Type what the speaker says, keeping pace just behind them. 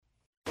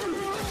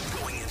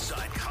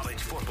inside college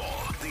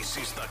football. This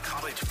is the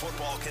College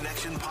Football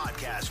Connection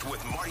podcast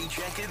with Marty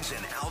Jenkins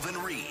and Alvin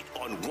Reid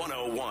on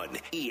 101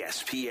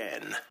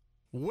 ESPN.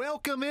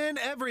 Welcome in,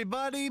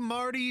 everybody.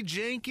 Marty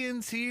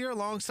Jenkins here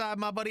alongside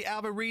my buddy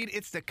Alvin Reid.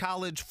 It's the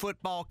College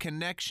Football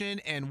Connection,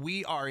 and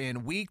we are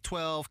in Week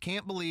 12.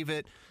 Can't believe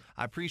it.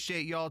 I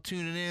appreciate y'all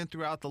tuning in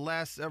throughout the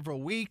last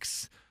several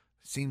weeks.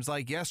 Seems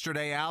like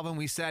yesterday, Alvin,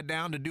 we sat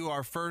down to do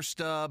our first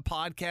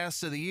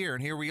podcast of the year,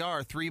 and here we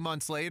are 3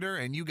 months later,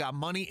 and you got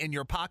money in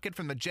your pocket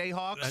from the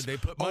Jayhawks. They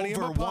put money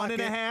over in my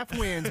pocket. 1.5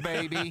 wins,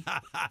 baby.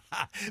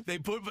 They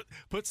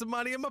put some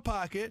money in my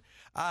pocket,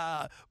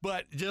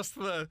 but just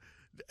the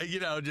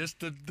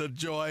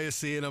joy of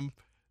seeing them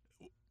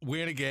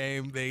win a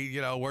game. They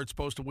weren't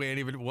supposed to win,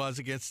 even if it was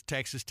against the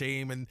Texas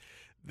team, and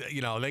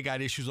they got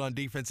issues on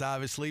defense,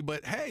 obviously.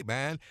 But hey,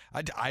 man,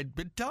 I've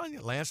been telling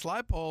you, Lance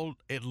Leipold,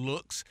 it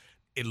looks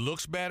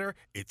better,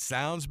 it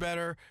sounds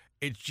better.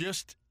 It's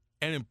just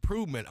an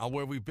improvement on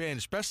where we've been,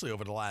 especially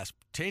over the last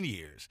 10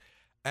 years.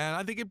 And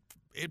I think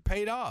it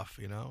paid off,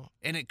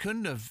 And it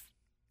couldn't have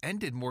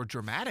ended more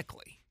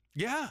dramatically.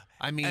 Yeah.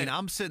 I mean,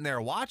 I'm sitting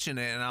there watching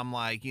it, and I'm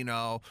like, and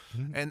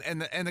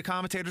the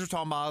commentators are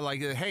talking about,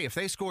 like, hey, if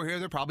they score here,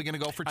 they're probably going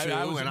to go for two.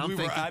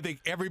 I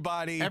think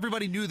everybody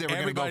knew they were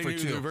going to go for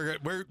two.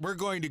 We're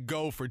going to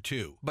go for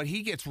two. But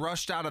he gets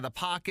rushed out of the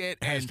pocket,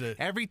 and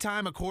every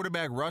time a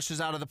quarterback rushes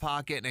out of the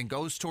pocket and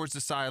goes towards the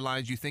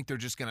sidelines, you think they're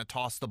just going to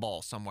toss the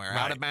ball somewhere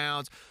out of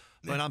bounds.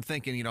 But I'm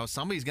thinking,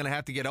 somebody's going to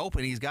have to get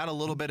open. He's got a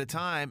little bit of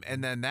time,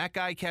 and then that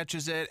guy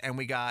catches it, and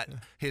we got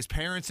his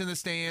parents in the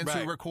stands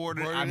who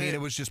recorded it. I mean,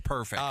 it was just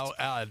perfect.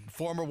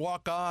 Former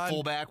walk-on.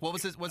 Fullback.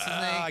 What's his name?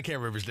 I can't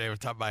remember his name off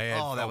the top of my head.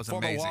 Oh, that was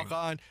amazing. Former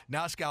walk-on,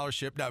 now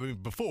scholarship. Now,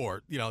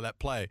 before, that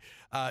play.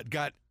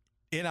 Got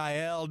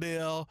NIL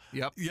deal.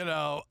 Yep.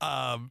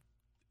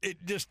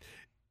 It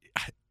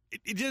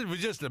was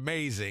just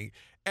amazing.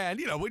 And,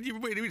 when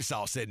it's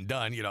all said and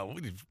done,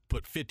 we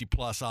put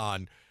 50-plus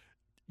on,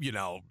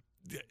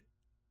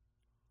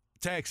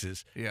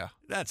 Texas. Yeah.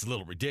 That's a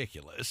little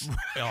ridiculous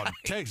on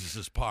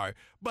Texas's part.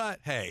 But,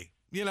 hey,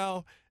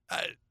 2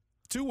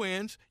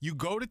 wins. You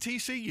go to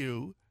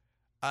TCU.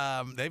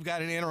 They've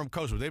got an interim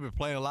coach, but they've been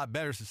playing a lot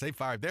better since they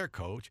fired their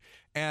coach.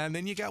 And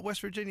then you got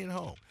West Virginia at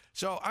home.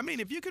 So, I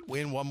mean, if you could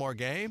win one more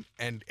game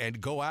and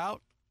go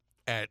out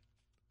at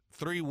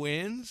 3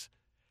 wins,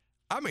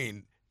 I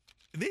mean,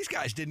 these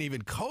guys didn't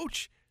even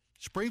coach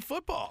spring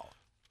football.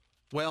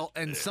 Well,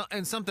 and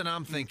something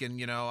I'm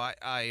thinking,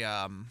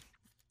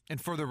 and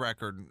for the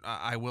record,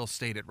 I will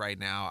state it right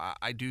now.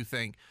 I do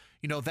think,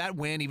 that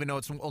win, even though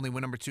it's only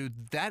win number 2,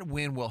 that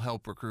win will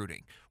help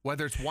recruiting.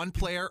 Whether it's one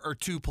player or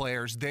 2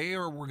 players,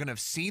 we're going to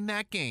have seen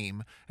that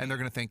game, and they're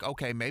going to think,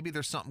 okay, maybe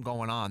there's something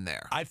going on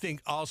there. I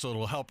think also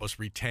it'll help us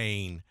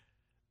retain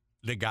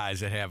the guys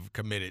that have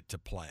committed to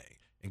play,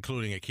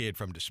 including a kid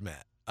from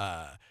DeSmet.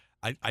 I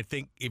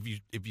think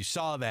if you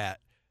saw that,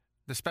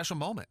 the special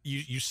moment.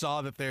 You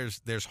saw that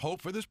there's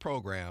hope for this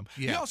program.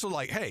 Yeah. You also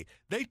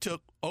they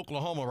took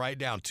Oklahoma right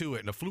down to it,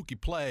 and a fluky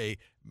play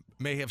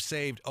may have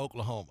saved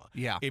Oklahoma.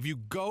 Yeah. If you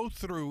go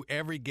through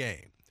every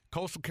game,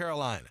 Coastal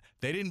Carolina,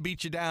 they didn't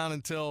beat you down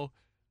until,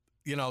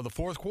 the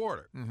fourth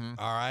quarter. Mm-hmm.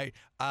 All right.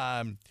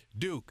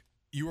 Duke,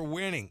 you were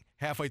winning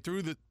halfway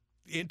through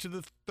into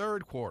the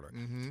third quarter.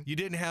 Mm-hmm. You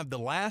didn't have the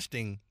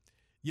lasting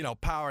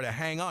power to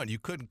hang on. You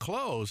couldn't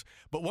close.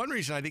 But one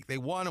reason I think they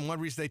won and one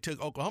reason they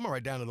took Oklahoma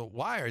right down to the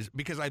wire is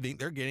because I think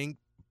they're getting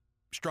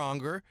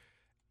stronger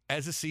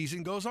as the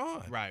season goes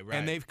on. Right.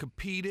 And they've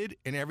competed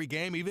in every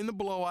game, even the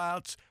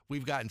blowouts.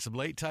 We've gotten some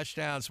late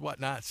touchdowns,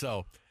 whatnot.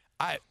 So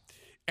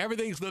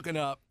everything's looking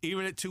up,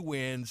 even at 2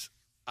 wins.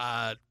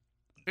 It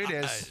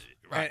is.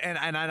 Right.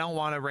 And I don't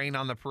want to rain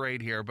on the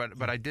parade here,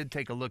 but I did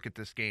take a look at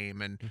this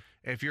game, and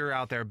if you're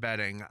out there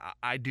betting,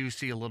 I do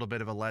see a little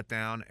bit of a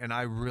letdown, and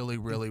I really,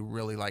 really,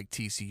 really like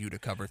TCU to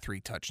cover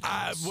 3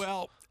 touchdowns.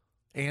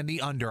 And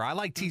the under. I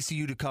like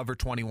TCU to cover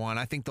 21.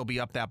 I think they'll be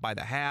up that by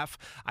the half.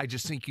 I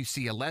just think you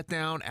see a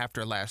letdown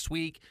after last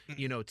week.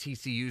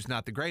 TCU's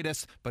not the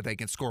greatest, but they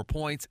can score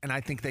points, and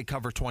I think they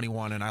cover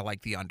 21, and I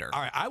like the under.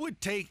 All right, I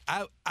would take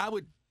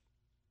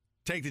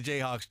the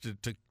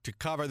Jayhawks to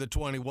cover the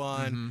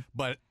 21, mm-hmm.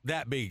 But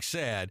that being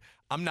said,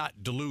 I'm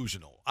not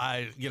delusional.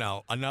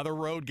 Another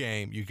road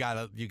game, you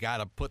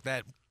gotta put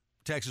that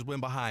Texas win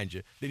behind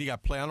you. Then you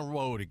got to play on the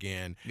road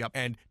again. Yep.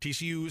 And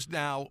TCU is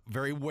now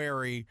very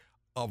wary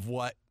of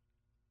what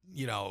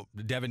the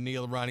Devin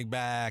Neal running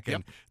back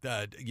and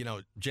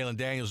Jalen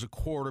Daniels the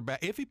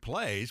quarterback if he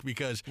plays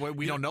because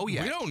we don't know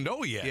yet. We don't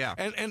know yet. Yeah.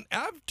 And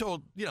I've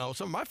told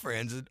some of my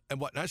friends and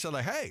whatnot. I said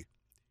hey,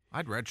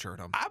 I'd redshirt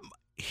him.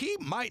 He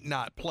might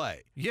not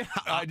play. Yeah.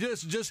 I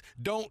just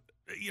don't,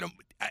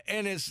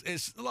 and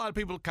it's a lot of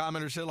people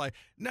commenters said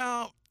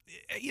no,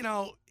 you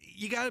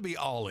got to be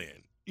all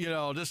in,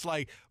 just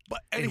but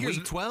and in here's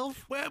week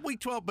 12? Well,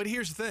 week 12, but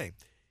here's the thing.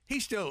 He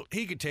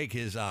could take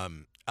his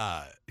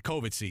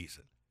COVID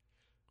season.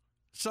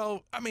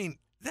 So, I mean,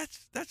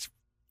 that's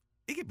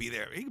he could be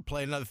there. He could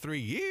play another 3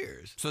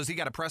 years. So has he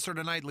got a presser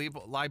tonight,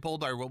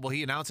 Leipold, or will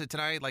he announce it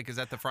tonight? Like, is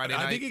that the Friday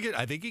night?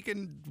 I think he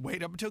can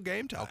wait up until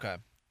game time. Okay.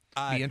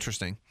 Be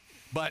interesting.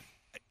 But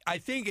I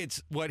think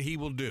it's what he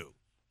will do,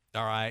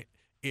 all right,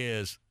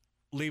 is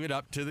leave it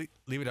up to the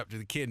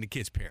kid and the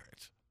kid's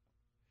parents.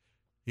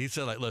 He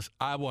said, like, listen,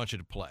 I want you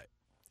to play.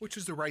 Which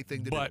is the right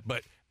thing to do.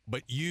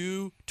 But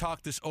you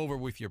talk this over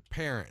with your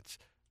parents.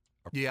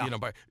 Yeah.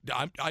 But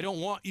I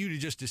don't want you to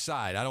just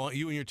decide. I don't want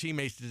you and your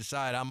teammates to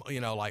decide.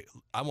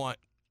 I want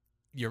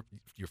your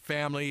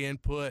family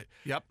input.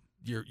 Yep.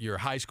 Your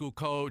high school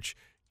coach.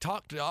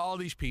 Talk to all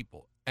these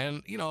people.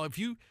 And,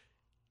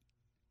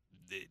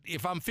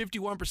 if I'm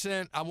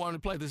 51%, I want to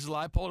play. This is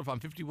Leipold. If I'm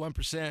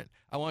 51%,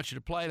 I want you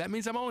to play. That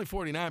means I'm only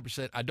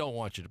 49%. I don't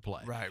want you to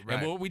play. Right.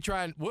 And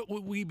what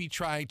would we be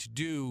trying to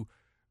do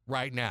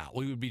right now?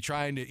 We would be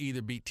trying to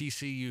either beat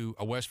TCU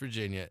or West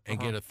Virginia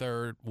and get a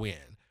third win.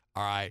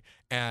 All right.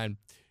 And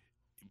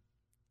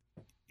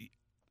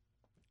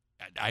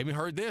I even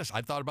heard this.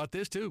 I thought about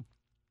this too.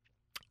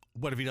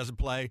 What if he doesn't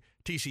play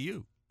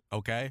TCU?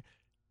 Okay.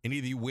 And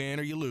either you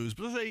win or you lose.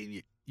 But let's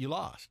say you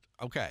lost.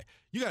 Okay.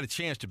 You got a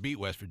chance to beat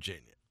West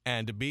Virginia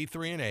and to be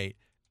 3-8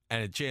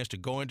 and a chance to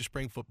go into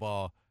spring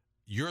football.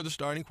 You're the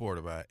starting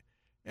quarterback.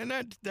 And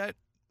that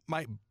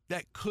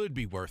could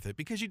be worth it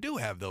because you do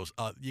have those.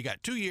 You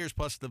got 2 years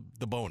plus the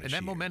bonus. And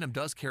that year. momentum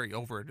does carry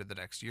over into the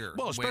next year.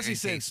 Well, especially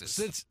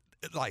since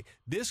like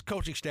this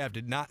coaching staff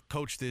did not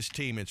coach this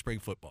team in spring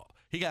football.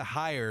 He got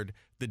hired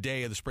the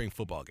day of the spring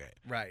football game.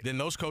 Right. Then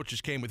those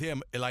coaches came with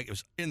him like it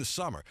was in the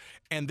summer.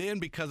 And then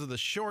because of the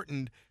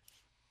shortened,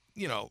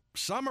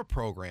 summer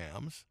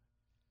programs,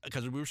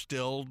 because we were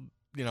still,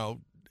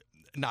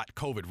 not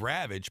COVID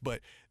ravaged,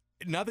 but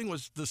nothing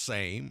was the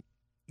same,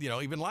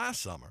 even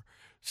last summer.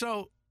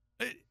 So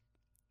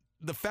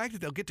the fact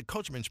that they'll get to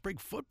coach him in spring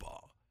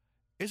football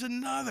is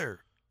another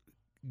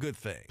good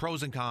thing.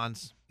 Pros and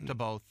cons to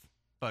both.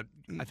 But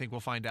I think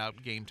we'll find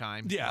out game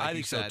time. Yeah, like I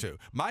think so too.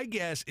 My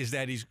guess is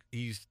that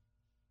he's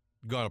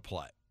going to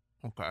play.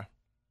 Okay.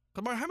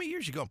 But how many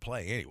years you going to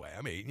play anyway?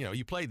 I mean,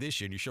 you played this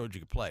year and you showed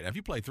you could play. Now, if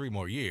you play 3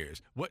 more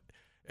years,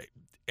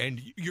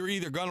 and you're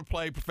either going to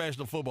play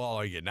professional football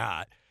or you're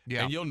not.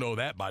 Yeah. And you'll know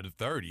that by the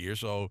third year.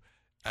 So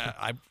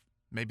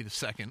maybe the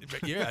second.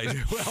 Yeah.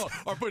 Well,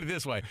 or put it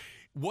this way.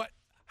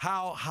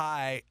 How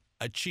high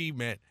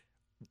achievement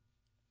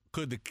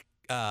could the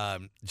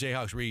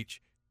Jayhawks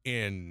reach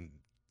in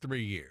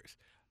 3 years?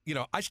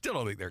 I still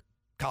don't think they're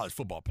a college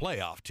football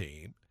playoff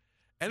team.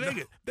 And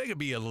they could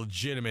be a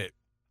legitimate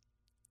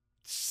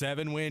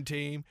 7-win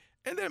team.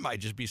 And then it might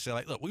just be say,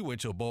 like, look, we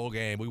went to a bowl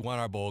game. We won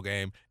our bowl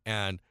game.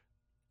 And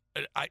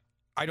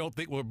I don't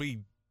think we'll be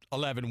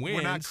 11 wins.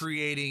 We're not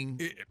recreating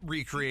the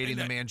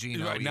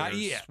Mangino right, years. Not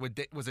yet.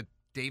 Was it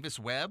Davis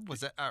Webb?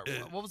 Was that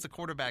what was the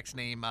quarterback's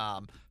name?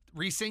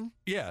 Reesing?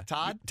 Yeah.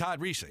 Todd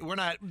Reesing. We're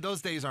not.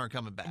 Those days aren't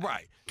coming back.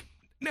 Right.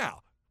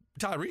 Now,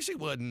 Todd Reesing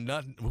wasn't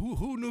nothing.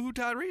 Who knew who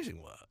Todd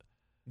Reesing was?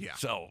 Yeah.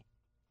 So,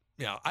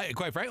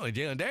 quite frankly,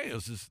 Jalen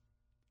Daniels is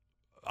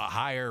a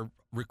higher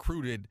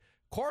recruited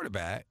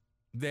quarterback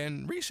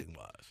than Reesing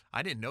was.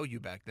 I didn't know you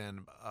back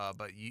then,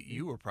 but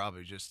you were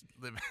probably just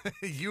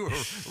you were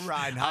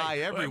riding high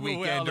every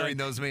weekend during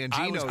those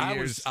Mangino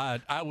years.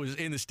 I was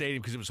in the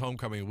stadium because it was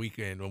homecoming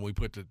weekend when we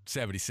put the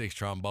 76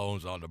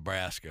 trombones on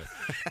Nebraska.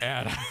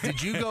 And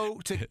did you go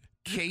to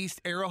Case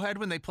Arrowhead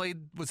when they played?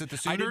 Was it the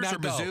Sooners or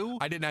Mizzou?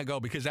 I did not go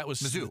because that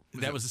was Mizzou.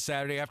 That was the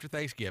Saturday after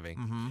Thanksgiving.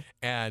 Mm-hmm.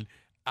 And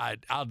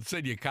I'll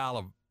send you a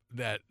column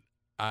that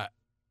I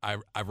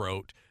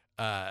wrote.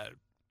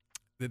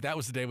 That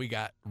was the day we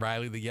got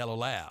Riley the Yellow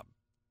Lab,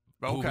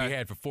 who we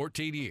had for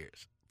 14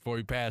 years before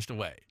he passed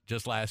away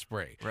just last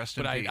spring. Rest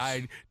in peace.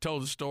 I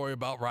told the story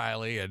about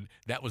Riley, and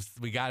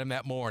we got him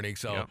that morning.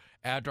 So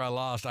after I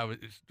lost, I was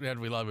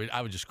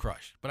just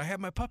crushed. But I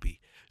had my puppy,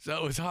 so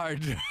it was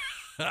hard.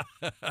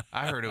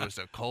 I heard it was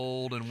a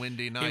cold and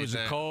windy night. It was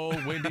a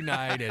cold, windy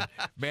night, and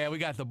man, we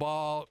got the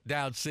ball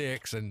down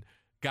 6, and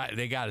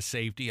they got a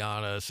safety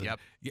on us. And, and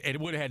it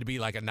would have had to be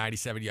like a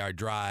 97-yard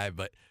drive,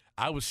 but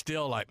I was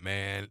still like,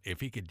 man,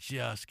 if he could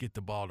just get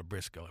the ball to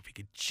Briscoe,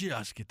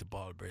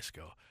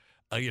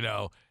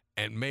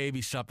 and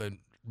maybe something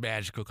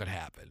magical could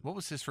happen. What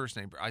was his first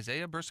name?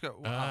 Isaiah Briscoe?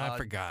 I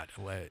forgot.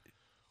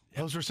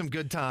 Those were some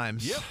good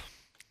times. Yep.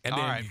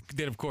 And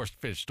then, of course,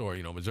 finish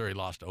story. Missouri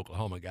lost to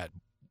Oklahoma, got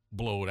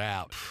blown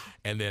out.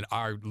 And then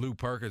our Lou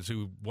Perkins,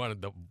 who one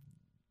of the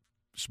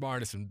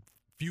smartest and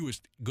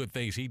fewest good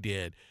things he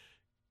did,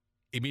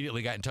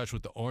 immediately got in touch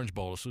with the Orange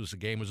Bowl as soon as the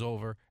game was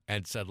over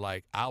and said,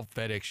 like, I'll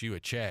FedEx you a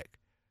check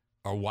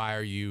or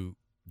wire you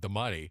the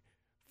money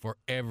for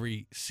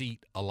every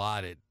seat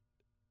allotted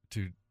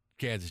to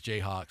Kansas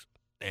Jayhawks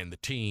and the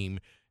team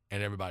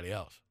and everybody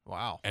else.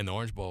 Wow. And the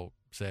Orange Bowl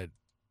said,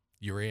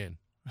 you're in.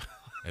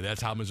 And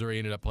that's how Missouri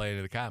ended up playing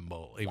in the Cotton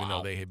Bowl, even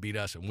though they had beat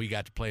us, and we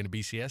got to play in the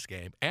BCS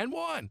game and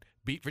won.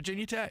 Beat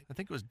Virginia Tech. I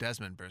think it was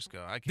Desmond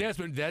Briscoe.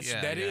 Desmond, that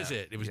is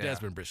it. It was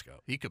Desmond Briscoe.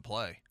 He could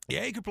play.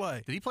 Yeah, he could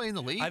play. Did he play in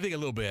the league? I think a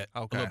little bit.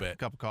 Okay. A little bit.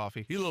 Cup of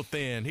coffee. He was a little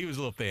thin.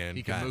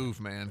 He could move,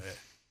 man.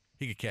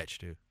 He could catch,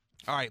 too.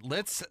 All right,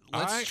 let's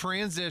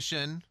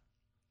transition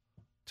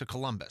to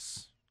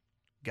Columbus.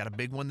 Got a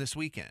big one this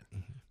weekend.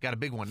 Got a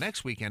big one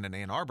next weekend in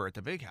Ann Arbor at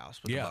the Big House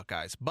with the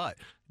Buckeyes. But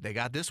they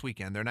got this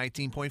weekend. They're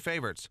 19-point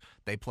favorites.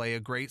 They play a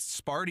great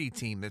Sparty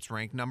team that's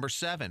ranked number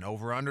 7,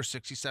 over under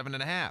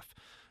 67.5.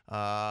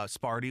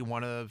 Sparty,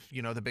 one of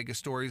the biggest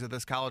stories of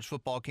this college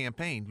football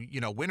campaign.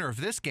 Winner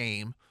of this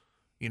game,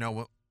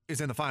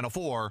 is in the Final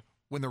Four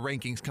when the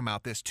rankings come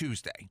out this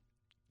Tuesday.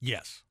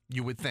 Yes.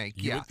 You would think.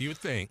 You would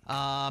think.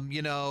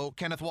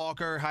 Kenneth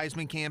Walker,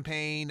 Heisman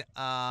campaign,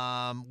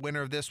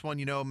 winner of this one.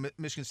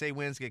 Michigan State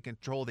wins, get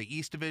control of the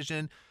East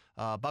Division.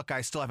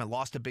 Buckeyes still haven't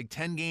lost a Big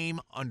Ten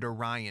game under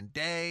Ryan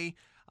Day.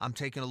 I'm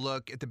taking a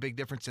look at the big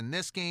difference in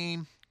this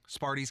game.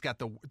 Sparty's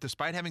got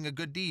despite having a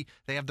good D,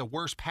 they have the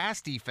worst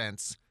pass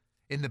defense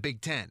in the Big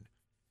Ten.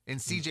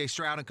 And C.J.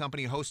 Stroud and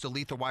company, a host of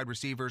lethal wide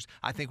receivers.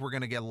 I think we're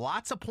going to get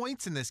lots of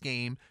points in this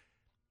game.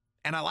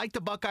 And I like the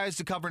Buckeyes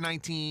to cover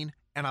 19,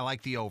 and I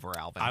like the over,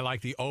 Alvin. I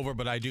like the over,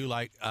 but I do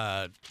like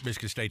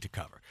Michigan State to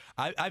cover.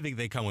 I think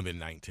they come within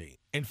 19.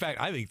 In fact,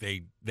 I think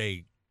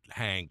they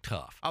hang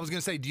tough. I was going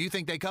to say, do you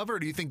think they cover, or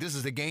do you think this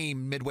is a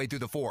game midway through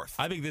the fourth?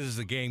 I think this is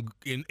a game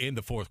in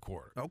the fourth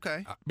quarter.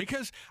 Okay.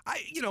 Because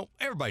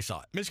everybody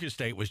saw it. Michigan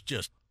State was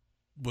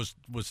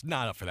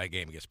not up for that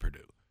game against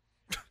Purdue.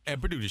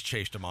 And Purdue just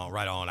chased them all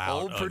right on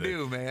out. Old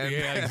Purdue, man.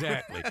 Yeah,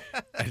 exactly.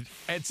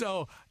 and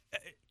so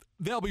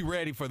they'll be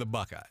ready for the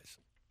Buckeyes.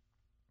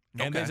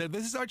 And they said,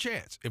 this is our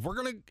chance. If we're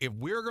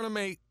gonna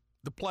make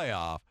the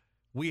playoff,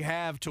 we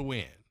have to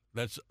win.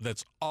 That's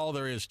all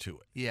there is to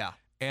it. Yeah.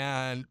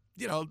 And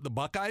the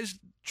Buckeyes,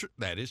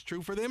 that is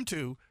true for them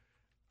too.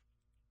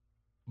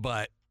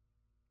 But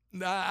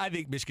I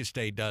think Michigan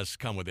State does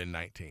come within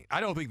 19. I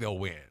don't think they'll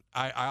win.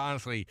 I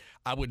honestly,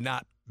 I would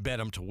not bet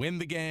them to win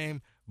the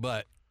game,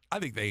 but I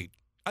think they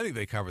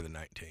cover the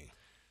 19.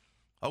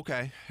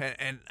 Okay,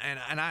 and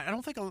I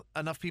don't think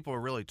enough people are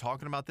really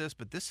talking about this,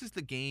 but this is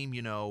the game,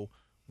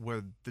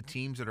 where the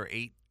teams that are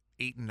 8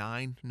 and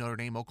 9, Notre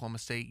Dame, Oklahoma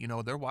State,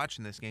 they're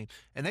watching this game,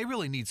 and they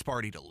really need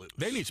Sparty to lose.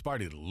 They need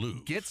Sparty to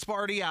lose. Get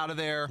Sparty out of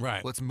there.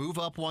 Right. Let's move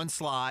up one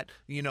slot.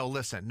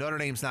 Listen, Notre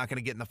Dame's not going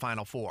to get in the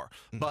Final Four,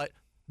 but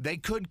they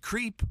could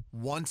creep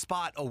one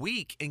spot a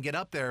week and get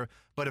up there.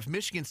 But if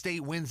Michigan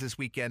State wins this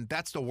weekend,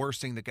 that's the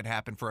worst thing that could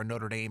happen for a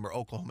Notre Dame or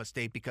Oklahoma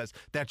State, because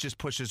that just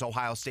pushes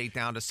Ohio State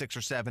down to 6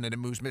 or 7 and it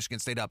moves Michigan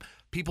State up.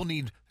 People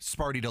need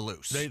Sparty to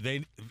lose.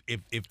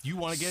 If you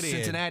want to get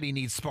Cincinnati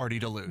needs Sparty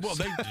to lose. Well,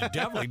 they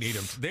definitely need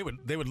them.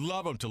 They would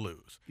love them to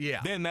lose.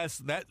 Yeah. Then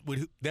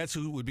that's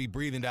who would be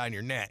breathing down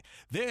your neck.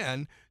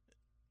 Then,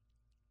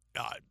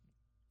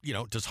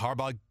 does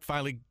Harbaugh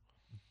finally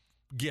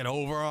get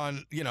over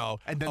on,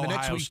 and then Ohio the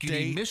next week State? you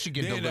need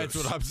Michigan to lose. That's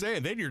what I'm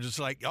saying. Then you're just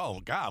like, oh,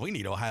 God, we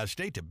need Ohio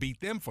State to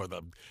beat them for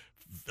the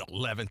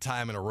 11th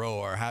time in a row,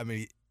 or how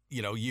many,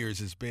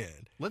 years it's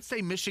been. Let's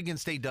say Michigan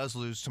State does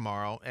lose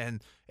tomorrow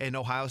and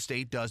Ohio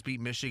State does beat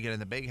Michigan in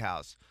the Big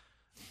House.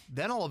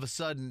 Then all of a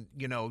sudden,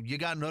 you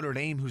got Notre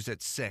Dame who's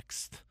at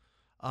 6th.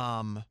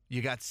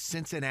 You got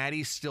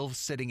Cincinnati still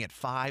sitting at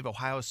 5,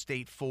 Ohio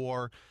State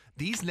 4.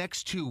 These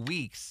next 2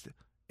 weeks,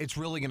 it's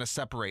really going to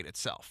separate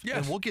itself. Yes.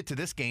 And we'll get to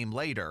this game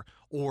later.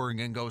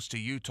 Oregon goes to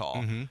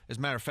Utah. Mm-hmm. As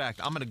a matter of fact,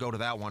 I'm going to go to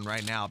that one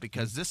right now,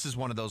 because this is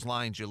one of those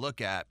lines you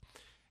look at.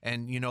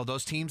 And,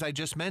 those teams I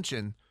just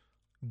mentioned,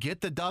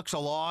 get the Ducks a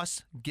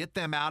loss, get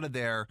them out of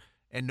there,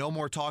 and no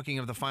more talking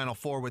of the Final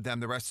Four with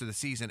them the rest of the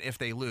season if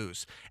they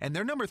lose. And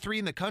they're number 3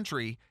 in the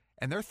country,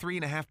 and they're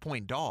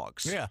 3.5-point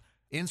dogs. Yeah.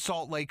 In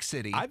Salt Lake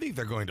City. I think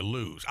they're going to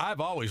lose.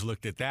 I've always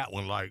looked at that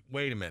one like,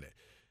 wait a minute.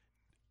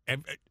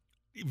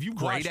 If you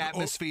Great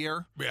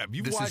atmosphere.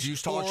 This is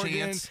Utah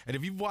chance. And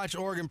if you've watched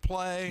Oregon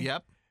play.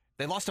 Yep.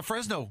 They lost to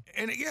Fresno.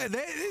 And they're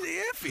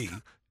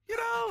iffy.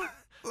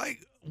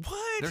 Like,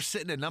 what? They're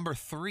sitting at number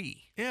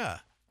 3. Yeah.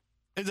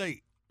 It's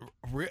like,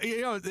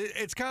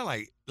 it's kind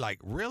of like,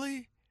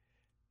 really?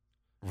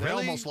 They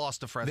almost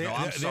lost to Fresno. They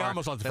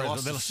almost lost to Fresno.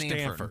 They lost to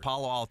Stanford and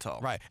Palo Alto.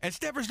 Right. And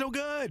Stanford's no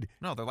good.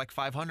 No, they're like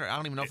 500. I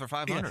don't even know if they're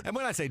 500. Yeah. And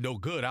when I say no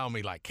good, I don't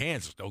mean like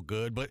Kansas no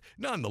good, but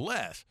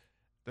nonetheless.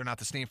 They're not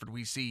the Stanford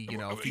we see,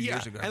 a few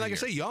years ago. And like I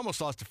say, you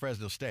almost lost to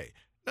Fresno State.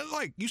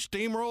 Like, you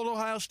steamrolled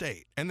Ohio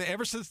State. And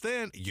ever since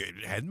then,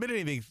 it hadn't been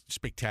anything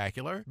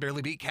spectacular.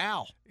 Barely beat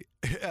Cal.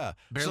 Yeah.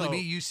 Barely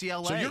beat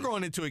UCLA. So you're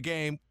going into a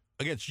game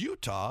against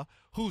Utah,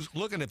 who's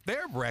looking at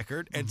their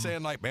record and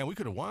saying, like, man, we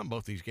could have won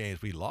both these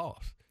games. We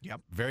lost.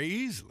 Yep. Very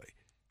easily.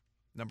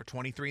 Number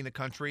 23 in the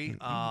country.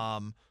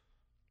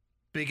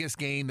 Biggest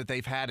game that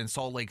they've had in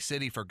Salt Lake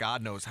City for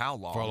God knows how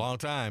long. For a long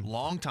time.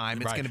 Long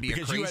time. It's going to be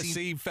because a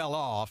crazy. USC fell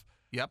off.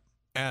 Yep.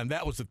 And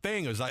that was the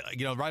thing. It was like,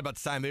 right about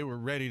the time they were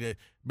ready to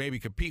maybe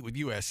compete with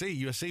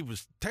USC, USC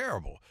was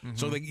terrible.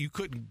 So you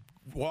couldn't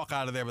walk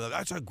out of there with,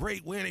 that's a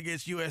great win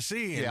against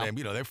USC. And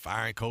then, they're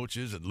firing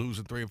coaches and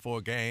losing 3 or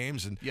 4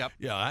 games. And,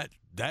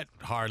 that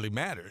hardly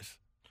matters.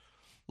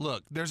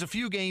 Look, there's a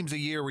few games a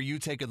year where you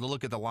take a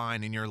look at the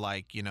line and you're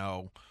like,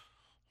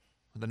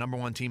 the number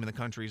one team in the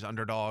country is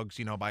underdogs,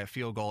 by a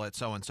field goal at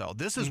so-and-so.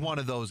 This is one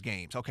of those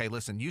games. Okay,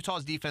 listen,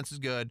 Utah's defense is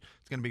good.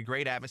 It's going to be a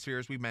great atmosphere,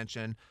 as we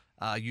mentioned.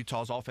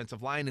 Utah's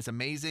offensive line is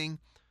amazing.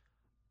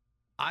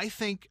 I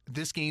think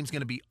this game's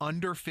going to be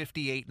under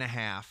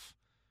 58.5.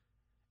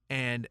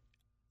 And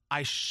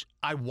I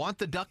want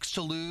the Ducks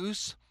to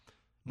lose,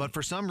 but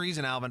for some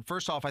reason, Alvin,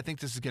 first off, I think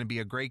this is going to be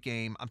a great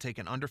game. I'm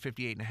taking under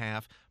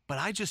 58.5, but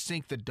I just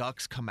think the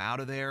Ducks come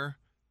out of there,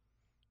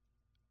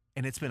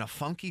 and it's been a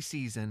funky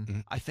season. Mm-hmm.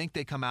 I think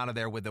they come out of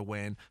there with a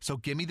win. So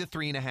give me the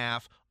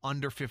 3.5,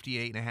 under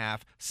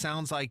 58.5.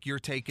 Sounds like you're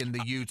taking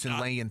the Utes and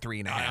laying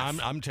 3.5.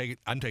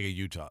 I'm taking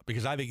Utah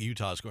because I think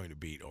Utah is going to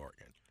beat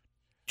Oregon.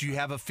 Do you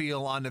have a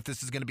feel on if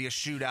this is going to be a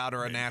shootout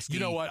or a nasty?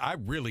 You know what? I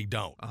really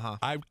don't.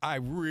 I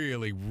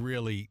really,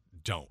 really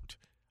don't.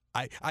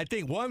 I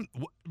think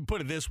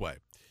put it this way.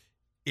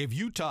 If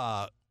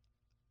Utah,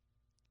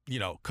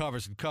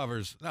 covers,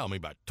 not only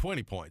by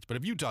 20 points, but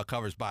if Utah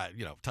covers by,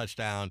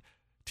 touchdown,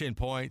 10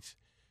 points,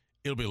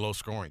 it'll be a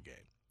low-scoring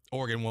game.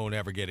 Oregon won't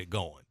ever get it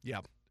going.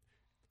 Yep.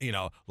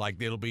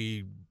 It'll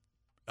be,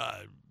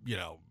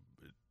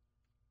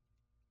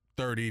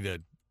 30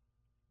 to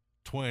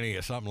 20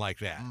 or something like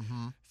that.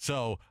 Mm-hmm.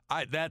 So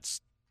I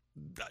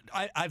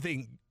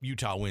think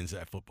Utah wins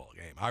that football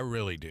game. I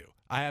really do.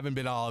 I haven't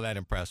been all that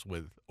impressed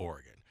with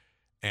Oregon.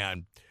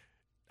 And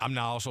I'm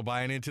not also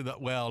buying into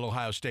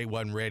Ohio State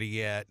wasn't ready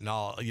yet and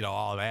all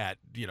that,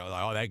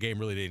 that game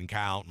really didn't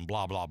count and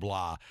blah, blah,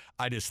 blah.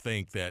 I just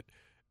think that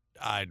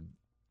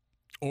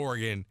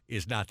Oregon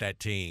is not that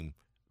team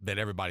that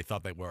everybody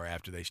thought they were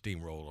after they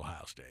steamrolled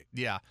Ohio State.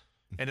 Yeah.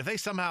 And if they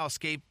somehow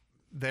escape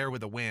there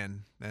with a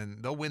win, then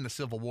they'll win the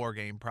Civil War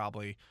game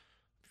probably.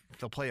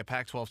 They'll play a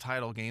Pac-12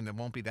 title game that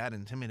won't be that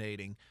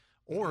intimidating.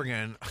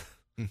 Oregon,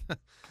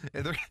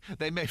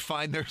 they may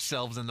find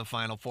themselves in the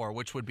Final Four,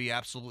 which would be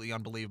absolutely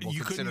unbelievable.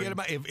 You couldn't get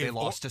them if they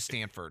lost to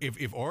Stanford.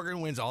 If Oregon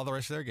wins all the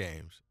rest of their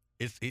games,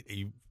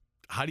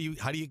 how do you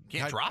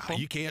drop them?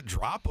 You can't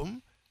drop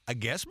them. I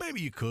guess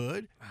maybe you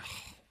could.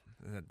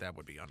 That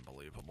would be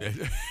unbelievable.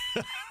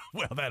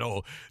 Well,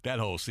 that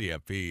whole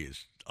CFP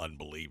is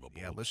unbelievable.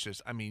 Yeah,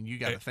 you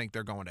got to think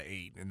they're going to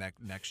 8 in that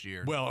next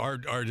year. Well,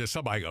 or just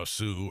somebody go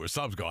sue or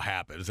something's going to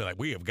happen. It's like,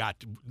 we have got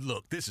to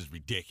look, this is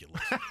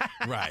ridiculous.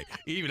 Right.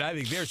 Even I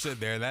think they're sitting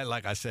there and that,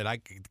 like I said, I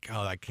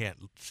can't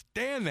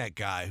stand that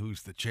guy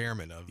who's the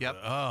chairman of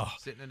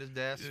sitting at his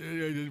desk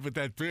with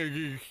that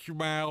big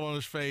smile on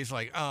his face,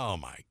 like, oh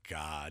my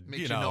God.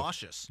 Makes you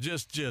nauseous.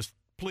 Just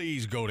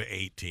please go to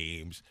 8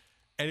 teams.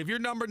 And if you're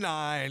number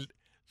 9,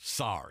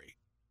 sorry.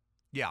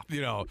 Yeah.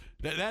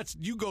 That's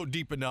you go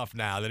deep enough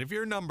now that if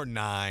you're number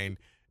 9,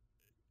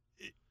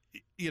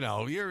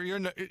 you're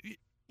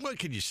what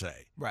can you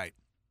say? Right.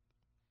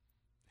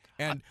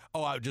 And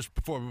just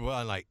before we move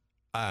on,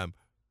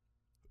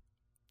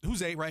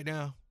 who's 8 right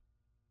now?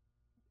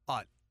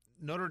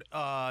 Notre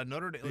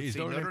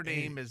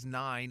Dame is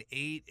 9.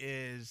 8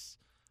 is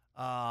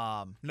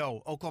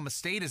Oklahoma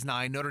State is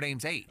 9. Notre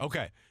Dame's 8.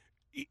 Okay.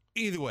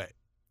 Either way.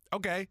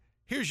 Okay.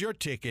 Here's your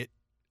ticket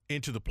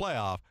into the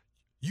playoff.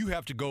 You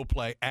have to go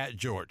play at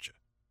Georgia,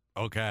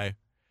 okay?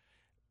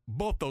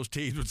 Both those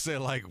teams would say,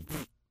 like,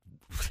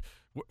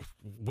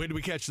 when do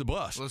we catch the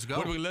bus? Let's go.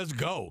 Let's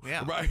go.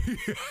 Yeah. Right?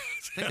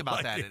 Think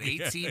about that. An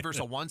 8 seed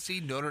versus a 1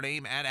 seed, Notre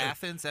Dame at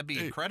Athens, that'd be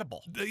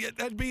incredible.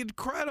 That'd be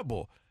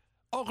incredible.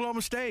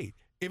 Oklahoma State.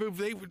 If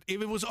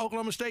it was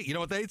Oklahoma State, you know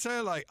what they'd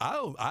say? Like,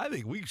 I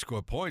think we can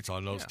score points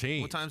on those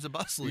teams. What time's the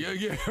bus leave?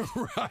 Yeah,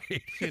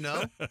 right.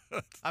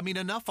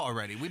 Enough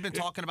already. We've been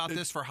talking about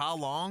this for how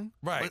long?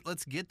 Right.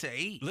 Let's get to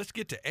 8. Let's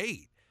get to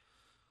 8.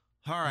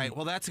 All right.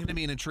 Well, that's going to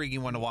be an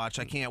intriguing one to watch.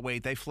 I can't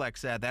wait. They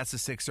flex that. That's the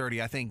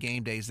 6:30. I think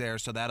game day's there,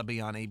 so that'll be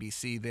on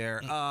ABC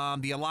there.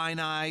 The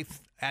Illini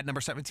at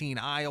number 17,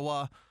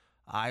 Iowa.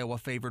 Iowa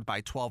favored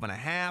by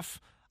 12.5.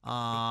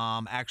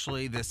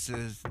 Actually, this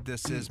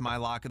is my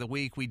lock of the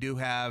week. We do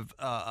have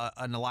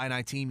an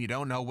Illini team. You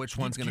don't know which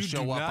one's going to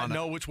show up. You do not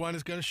know which one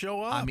is going to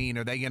show up. I mean,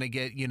 are they going to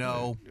get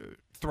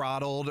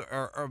throttled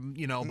or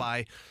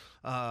by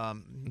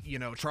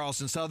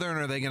Charleston Southern?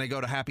 Or are they going to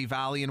go to Happy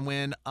Valley and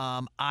win?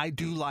 I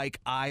do like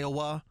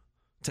Iowa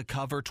to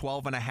cover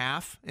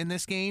 12.5 in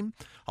this game.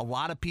 A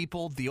lot of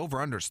people, the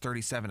over-under is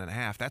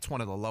 37.5. That's one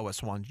of the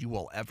lowest ones you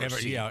will ever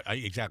see. Yeah,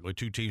 exactly.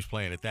 2 teams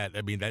playing at that.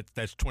 I mean,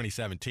 that's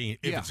 2017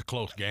 if it's a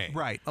close game.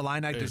 Right.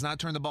 Illini does not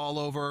turn the ball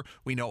over.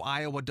 We know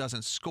Iowa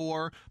doesn't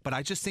score. But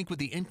I just think with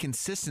the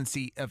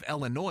inconsistency of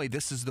Illinois,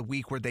 this is the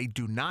week where they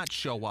do not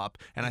show up.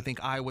 And I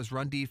think Iowa's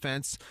run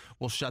defense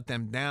will shut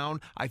them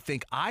down. I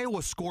think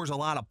Iowa scores a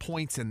lot of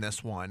points in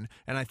this one.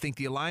 And I think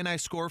the Illini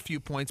score a few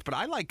points. But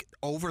I like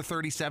over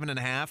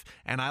 37.5.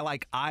 And I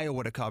like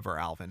Iowa to cover,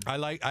 Alvin. All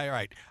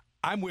right.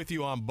 I'm with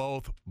you on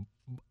both,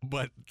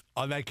 but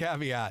on that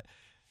caveat,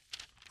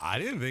 I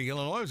didn't think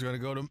Illinois was going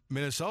to go to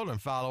Minnesota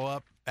and follow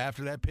up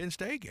after that Penn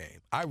State game.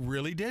 I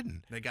really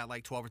didn't. They got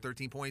like 12 or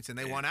 13 points, and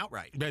they won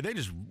outright. They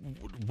just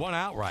won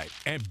outright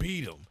and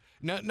beat them.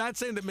 Now, not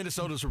saying that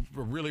Minnesota's a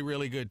really,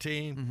 really good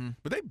team,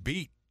 but they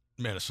beat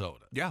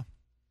Minnesota. Yeah.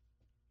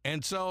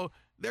 And so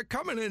they're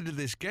coming into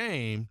this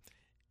game,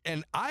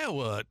 And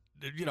Iowa,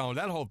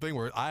 that whole thing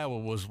where Iowa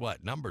was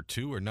what, number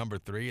 2 or number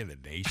 3 in the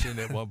nation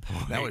at one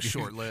point. That was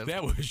short-lived.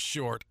 That was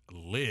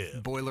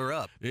short-lived. Boiler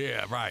up.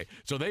 Yeah, right.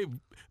 So they,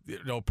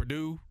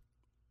 Purdue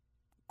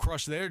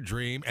crushed their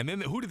dream, and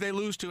then who did they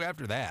lose to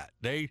after that?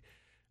 They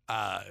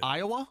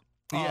Iowa.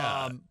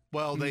 Yeah.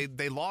 Well,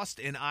 they lost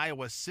in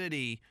Iowa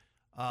City.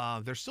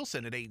 They're still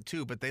sitting at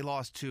 8-2, but they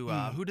lost to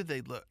who did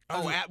they look?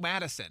 At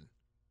Madison.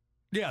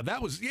 Yeah,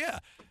 that was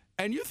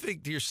And you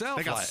think to yourself,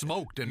 they got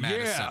smoked in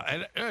Madison. Yeah,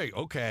 and hey,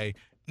 okay.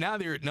 Now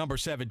they're at number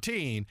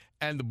 17,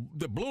 and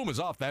the bloom is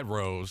off that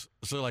rose.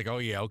 So like, oh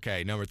yeah,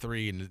 okay, number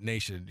 3 in the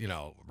nation.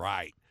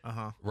 Right.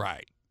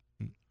 Right.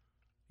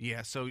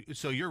 Yeah, so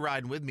you're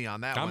riding with me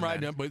on that one. I'm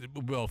riding up with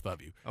both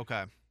of you.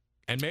 Okay.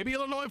 And maybe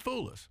Illinois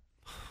fool us.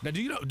 Now,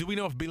 do we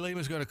know if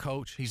Bielema's going to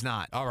coach? He's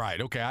not. All right,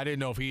 okay. I didn't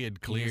know if he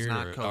had cleared. He's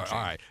not coaching.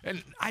 All right.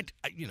 And I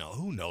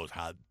who knows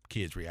how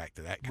kids react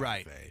to that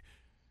kind of thing.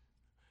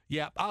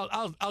 Yeah,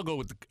 I'll go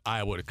with the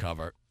Iowa to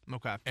cover.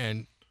 Okay.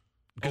 And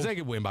because they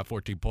could win by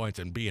 14 points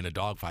and be in a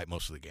dogfight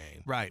most of the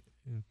game. Right.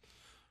 Yeah.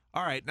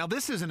 All right. Now,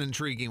 this is an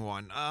intriguing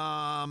one.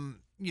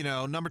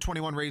 Number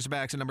 21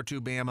 Razorbacks and number 2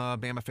 Bama.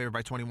 Bama favored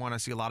by 21. I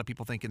see a lot of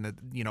people thinking that,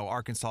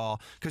 Arkansas,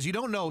 because you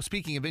don't know,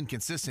 speaking of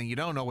inconsistent, you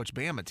don't know which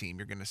Bama team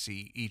you're going to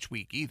see each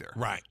week either.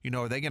 Right.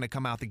 Are they going to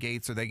come out the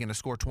gates? Are they going to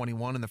score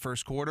 21 in the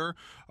first quarter?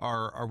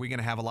 Or are we going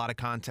to have a lot of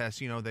contests,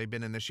 they've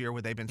been in this year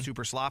where they've been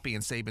super sloppy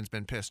and Saban's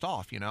been pissed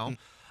off,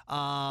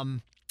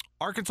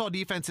 Arkansas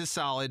defense is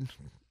solid.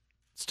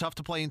 It's tough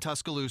to play in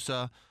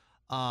Tuscaloosa.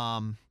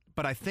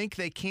 But I think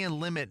they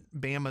can limit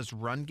Bama's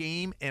run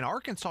game, and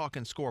Arkansas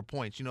can score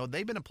points.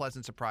 They've been a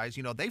pleasant surprise.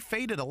 They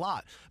faded a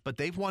lot, but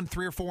they've won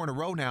 3 or 4 in a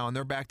row now, and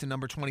they're back to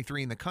number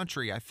 23 in the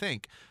country, I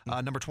think.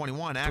 Number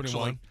 21,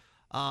 actually.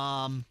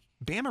 21.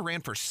 Bama ran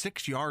for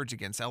 6 yards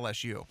against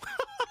LSU.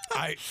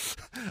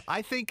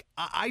 I think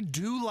I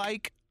do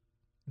like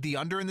the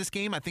under in this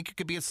game. I think it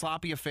could be a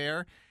sloppy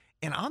affair.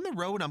 And on the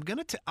road, I'm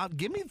going to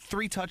give me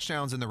 3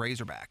 touchdowns in the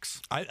Razorbacks.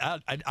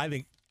 I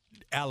think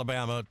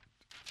Alabama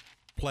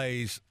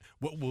plays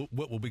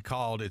what will be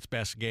called its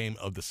best game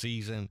of the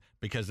season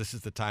because this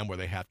is the time where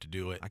they have to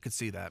do it. I could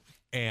see that.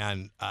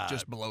 And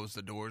just blows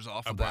the doors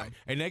off of them.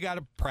 And they got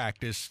a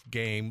practice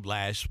game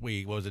last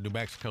week. Was it New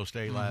Mexico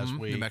State last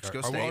week? New Mexico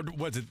State. Or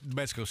was it New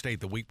Mexico State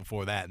the week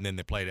before that, and then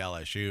they played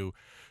LSU?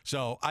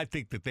 So I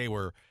think that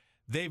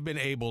they've been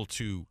able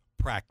to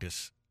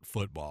practice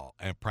football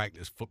and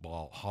practice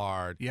football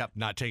hard. Yep.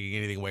 Not taking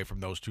anything away from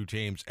those two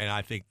teams. And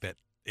I think that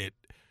it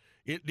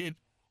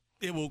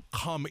will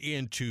come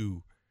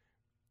into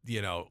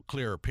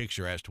clearer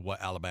picture as to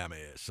what Alabama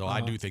is. So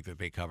I do think that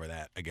they cover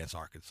that against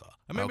Arkansas.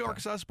 And maybe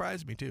Arkansas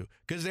surprised me too,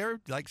 because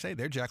they're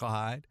they're Jekyll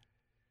Hyde.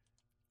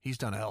 He's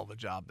done a hell of a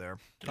job there.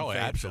 Oh,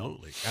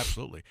 absolutely,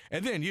 absolutely.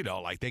 And then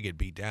they get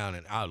beat down,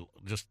 and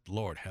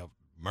Lord have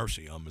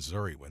mercy on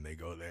Missouri when they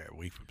go there a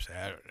week from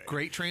Saturday.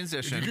 Great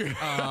transition.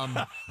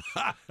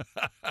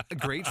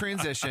 Great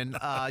transition.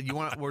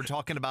 We're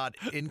talking about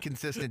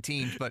inconsistent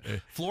teams, but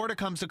Florida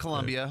comes to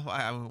Columbia.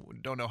 I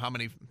don't know how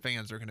many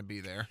fans are going to be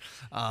there.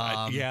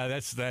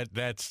 That's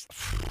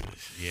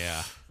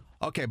yeah.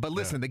 Okay, but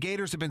listen, the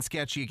Gators have been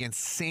sketchy against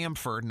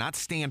Samford, not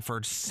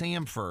Stanford,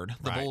 Samford,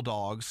 the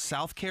Bulldogs.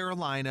 South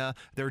Carolina,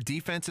 their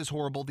defense is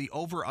horrible. The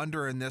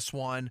over-under in this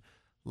one,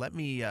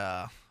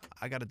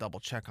 I got to double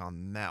check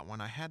on that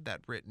one. I had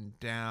that written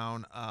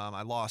down.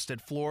 I lost it.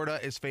 Florida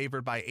is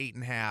favored by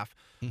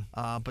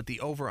 8.5, but the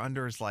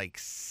over-under is like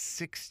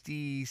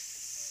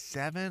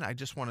 67. I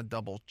just want to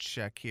double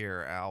check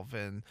here,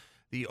 Alvin.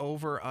 The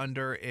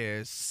over-under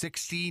is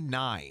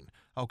 69.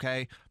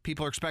 Okay,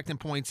 people are expecting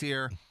points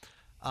here.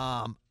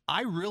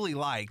 I really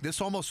like this.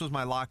 Almost was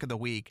my lock of the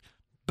week,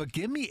 but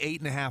give me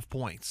 8.5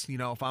 points.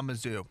 If I'm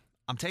Mizzou,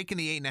 I'm taking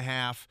the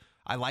 8.5.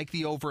 I like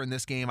the over in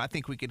this game. I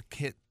think we could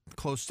hit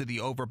close to the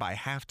over by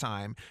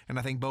halftime, and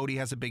I think Bodie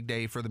has a big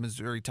day for the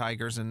Missouri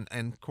Tigers,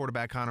 and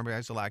quarterback Connor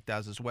Bazelak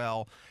does as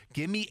well.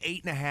 Give me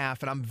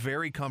 8.5, and I'm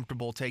very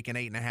comfortable taking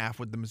 8.5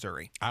 with the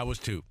Missouri. I was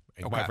too.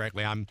 And quite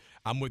frankly, I'm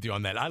with you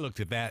on that. I looked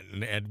at that,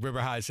 and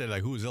River High said,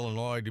 who's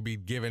Illinois to be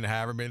given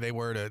however many they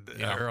were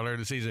earlier in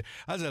the season.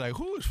 I said,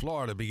 who is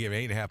Florida to be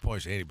giving 8.5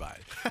 points to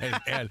anybody?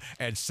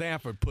 and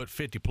Sanford put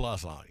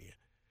 50+ on you.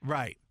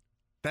 Right.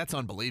 That's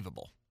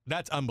unbelievable.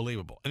 That's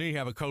unbelievable. And then you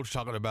have a coach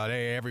talking about,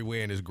 hey, every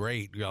win is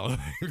great. Yeah.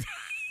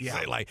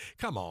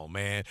 Come on,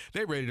 man.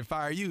 They're ready to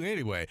fire you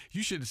anyway.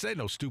 You shouldn't say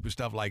no stupid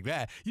stuff like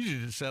that. You should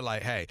have said,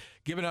 hey,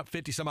 giving up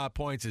 50-some-odd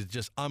points is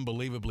just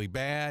unbelievably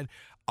bad.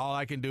 All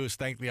I can do is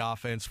thank the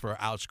offense for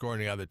outscoring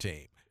the other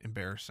team.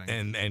 Embarrassing.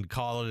 And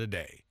call it a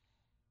day.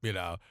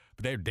 But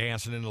they're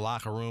dancing in the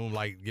locker room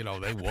they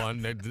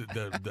won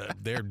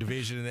their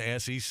division in the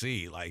SEC.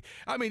 You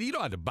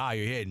don't have to bow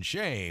your head in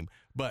shame,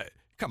 but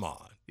come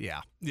on.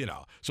 Yeah.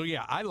 So,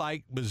 I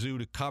like Mizzou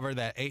to cover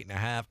that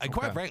 8.5. And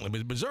quite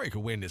frankly, Missouri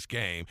could win this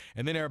game.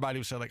 And then everybody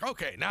would say,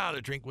 okay, now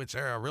the Drinkwitz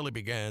era really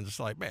begins. It's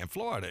man,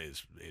 Florida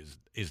is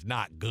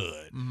not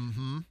good.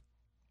 Mm-hmm.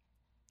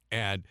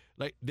 And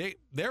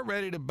they're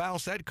ready to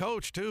bounce that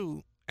coach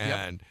too.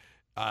 And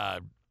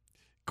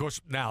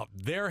course, now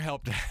they're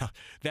helped out.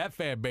 That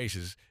fan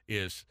base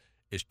is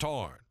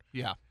torn.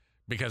 Yeah.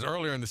 Because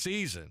earlier in the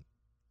season,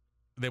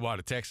 they wanted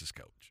a Texas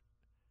coach.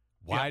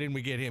 Why didn't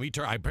we get him?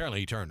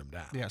 Apparently he turned him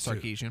down. Yeah,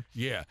 Sarkisian.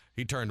 Yeah,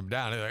 he turned him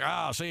down. They're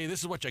like, see, this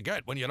is what you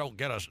get when you don't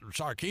get a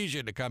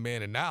Sarkisian to come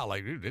in. And now,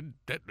 like,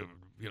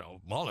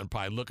 Mullen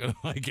probably looking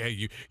like,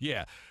 hey,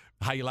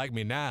 how you like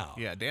me now?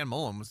 Yeah, Dan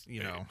Mullen was,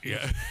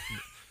 Yeah.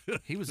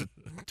 He was a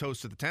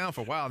toast of the town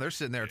for a while. They're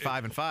sitting there at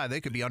 5-5.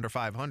 They could be under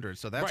 500.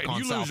 So that's right. gone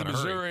You south lose in to a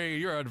hurry. Missouri,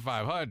 you're under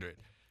 500.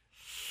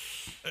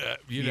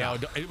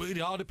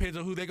 It all depends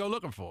on who they go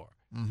looking for.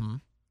 Mm-hmm.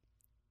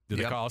 Do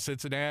they call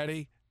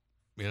Cincinnati?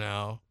 Do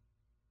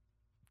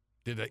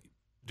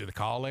they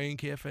call Lane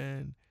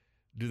Kiffin?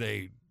 Do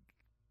they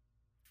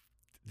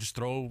just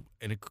throw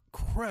an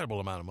incredible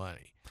amount of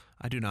money?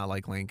 I do not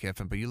like Lane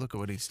Kiffin, but you look at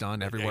what he's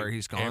done everywhere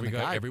he's gone.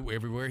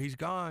 Everywhere he's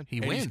gone. He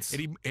wins.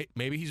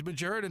 Maybe he's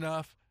matured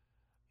enough.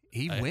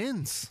 He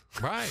wins.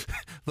 Right.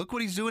 Look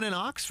what he's doing in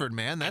Oxford,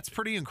 man. That's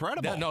pretty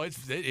incredible. No, it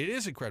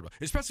is incredible,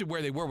 especially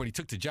where they were when he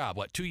took the job.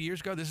 What, 2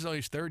 years ago? This is only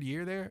his third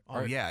year there?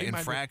 Oh, yeah.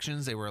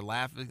 Infractions. They were a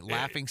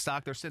laughing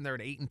stock. They're sitting there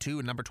at 8-2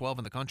 and number 12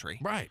 in the country.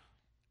 Right.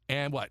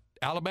 And what?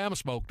 Alabama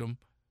smoked them.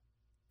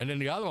 And then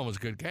the other one was a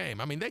good game.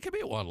 I mean, they could be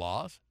at one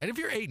loss. And if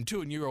you're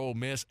 8-2 and you're Ole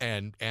Miss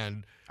and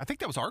I think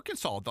that was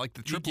Arkansas, like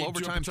the triple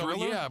overtime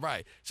thriller. Yeah,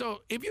 right.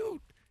 So if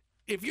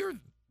you're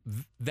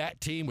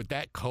that team with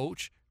that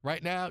coach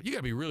right now, you got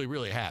to be really,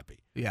 really happy.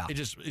 Yeah.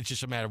 It's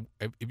just a matter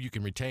of if you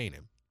can retain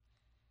him.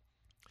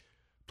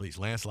 Please,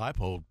 Lance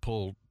Leipold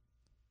pulled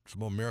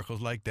some more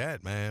miracles like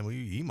that, man.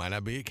 He might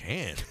not be at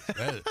Kansas.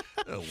 That's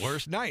the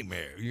worst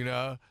nightmare,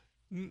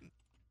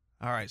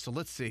 All right, so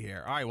let's see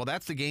here. All right, well,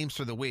 that's the games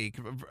for the week.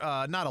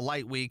 Not a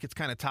light week. It's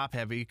kind of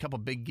top-heavy, a couple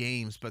big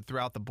games, but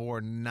throughout the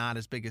board, not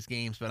as big as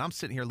games. But I'm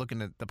sitting here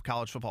looking at the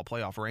college football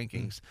playoff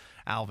rankings,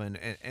 Alvin,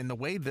 and the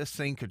way this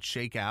thing could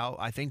shake out,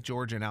 I think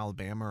Georgia and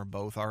Alabama are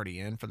both already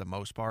in for the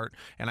most part,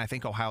 and I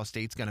think Ohio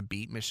State's going to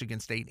beat Michigan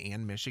State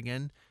and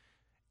Michigan.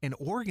 And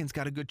Oregon's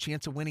got a good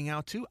chance of winning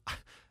out, too.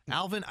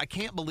 Alvin, I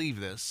can't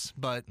believe this,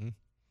 but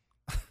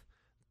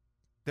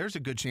there's a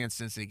good chance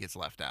Cincinnati gets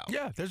left out.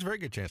 Yeah, there's a very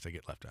good chance they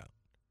get left out.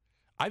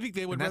 I think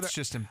they would. And that's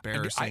just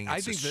embarrassing.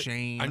 It's a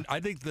shame. I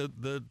think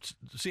the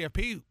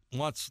CFP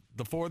wants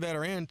the four that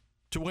are in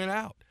to win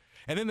out.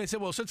 And then they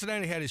said, well,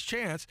 Cincinnati had his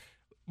chance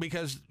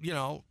because,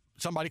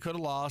 somebody could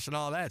have lost and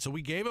all that. So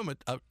we gave them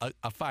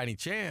a fighting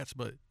chance,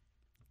 but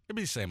it'd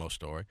be the same old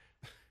story.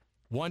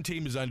 One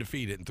team is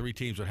undefeated and three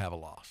teams would have a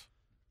loss.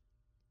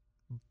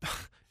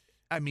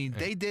 I mean,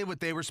 they did what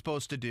they were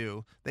supposed to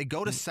do. They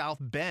go to South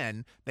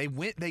Bend. They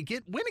win. They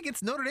win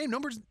against Notre Dame.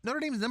 Notre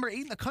Dame is number 8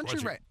 in the country,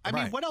 right? I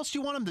mean, what else do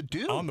you want them to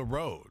do? On the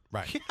road,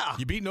 right? Yeah.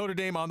 You beat Notre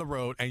Dame on the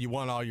road, and you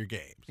won all your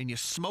games. And you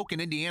smoke an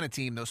Indiana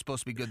team that was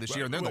supposed to be good this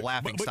year, and they're the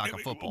laughing stock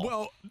of football.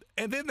 Well,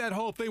 and then that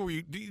whole thing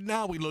where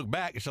now we look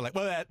back and say, like,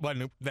 well, that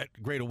wasn't that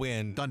great a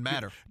win. Doesn't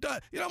matter.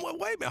 You know what?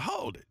 Wait a minute.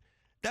 Hold it.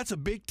 That's a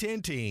Big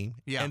Ten team,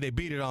 and they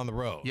beat it on the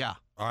road. Yeah.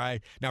 All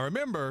right. Now,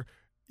 remember,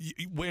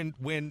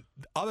 when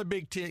other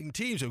Big Ten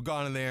teams have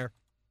gone in there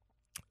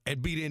and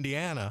beat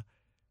Indiana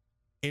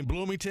in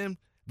Bloomington,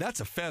 that's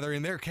a feather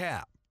in their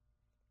cap.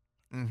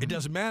 Mm-hmm. It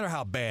doesn't matter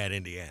how bad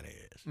Indiana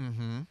is.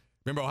 Mm-hmm.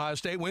 Remember Ohio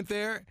State went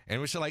there, and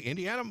we said, like,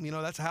 Indiana,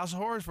 that's a house of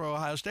horrors for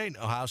Ohio State. And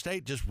Ohio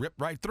State just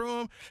ripped right through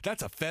them.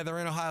 That's a feather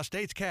in Ohio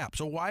State's cap.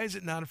 So why is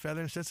it not a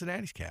feather in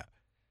Cincinnati's cap?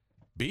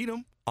 Beat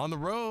them on the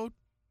road.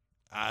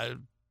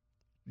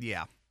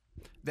 Yeah.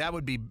 That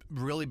would be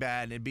really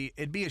bad.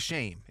 It'd be a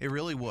shame. It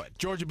really would.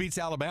 Georgia beats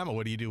Alabama.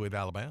 What do you do with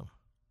Alabama?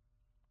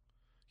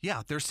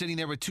 Yeah, they're sitting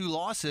there with 2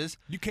 losses.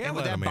 You can't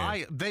let them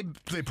in.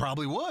 They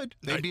probably would.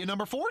 They'd be a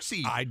number 4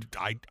 seed. I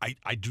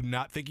do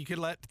not think you could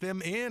let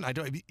them in. I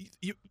don't.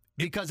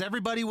 Because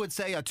everybody would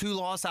say a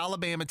 2-loss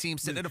Alabama team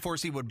sitting at a 4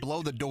 seed would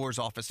blow the doors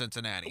off of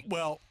Cincinnati.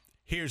 Well,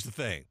 here's the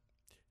thing.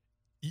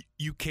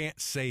 You can't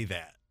say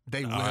that.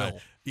 They will.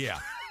 Yeah,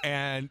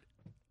 and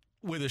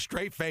with a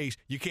straight face,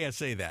 you can't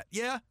say that.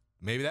 Yeah.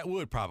 Maybe that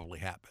would probably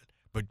happen,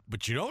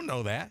 but you don't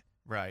know that,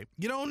 right?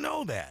 You don't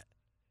know that.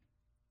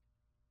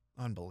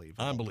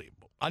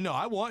 Unbelievable. I know.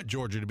 I want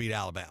Georgia to beat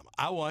Alabama.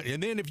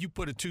 And then if you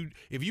put a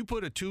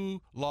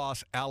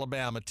 2-loss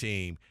Alabama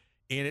team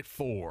in at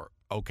 4,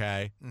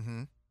 okay,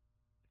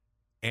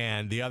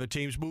 and the other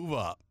teams move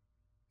up,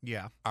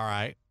 yeah, all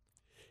right.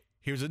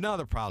 Here's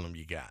another problem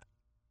you got.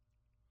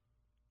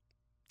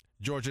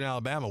 Georgia and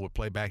Alabama would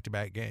play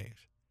back-to-back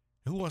games.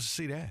 Who wants to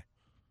see that?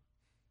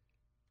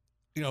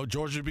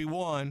 Georgia would be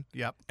 1.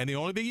 Yep. And the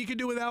only thing you could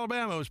do with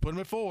Alabama was put them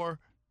at 4.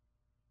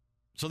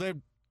 So they'd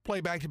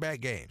play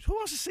back-to-back games. Who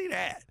wants to see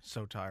that?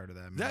 So tired of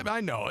that, man. I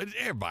know.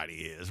 Everybody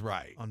is,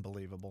 right.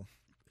 Unbelievable.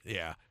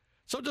 Yeah.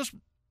 So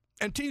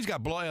and teams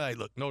got blown out.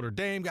 Look, Notre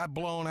Dame got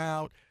blown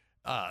out.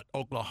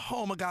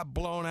 Oklahoma got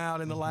blown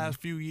out in the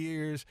last few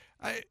years.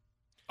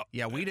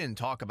 Yeah, we didn't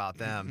talk about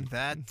them.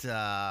 That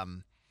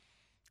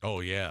oh,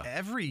 yeah.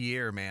 Every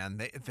year,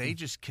 man, they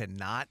just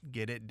cannot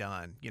get it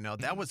done.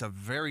 That was a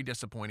very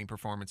disappointing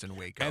performance in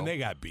Waco. And they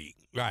got beat.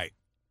 Right.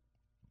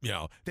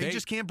 They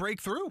just can't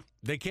break through.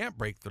 They can't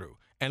break through.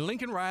 And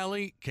Lincoln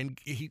Riley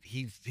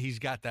he's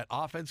got that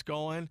offense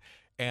going,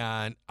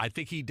 and I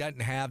think he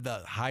doesn't have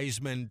the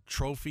Heisman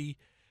Trophy,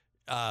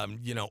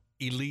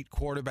 elite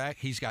quarterback.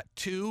 He's got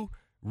two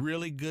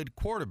really good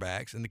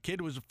quarterbacks, and the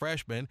kid was a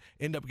freshman,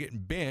 ended up getting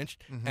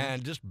benched,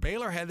 and just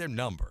Baylor had their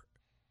number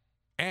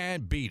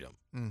and beat them.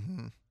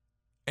 Mm-hmm.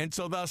 And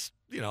so thus,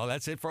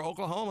 that's it for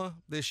Oklahoma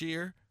this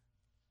year.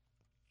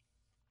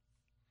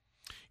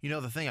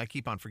 The thing I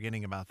keep on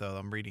forgetting about, though,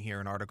 I'm reading here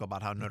an article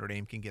about how Notre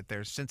Dame can get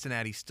there.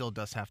 Cincinnati still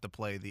does have to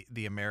play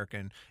the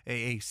American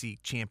AAC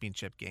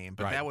championship game,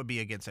 but that would be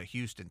against a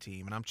Houston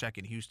team, and I'm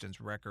checking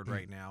Houston's record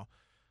right now.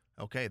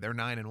 Okay, they're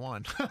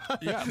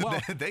 9-1. Yeah, well,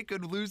 they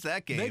could lose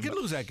that game. They could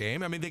lose that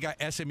game. I mean, they got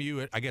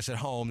SMU, at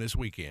home this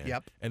weekend.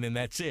 Yep. And then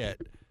that's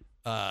it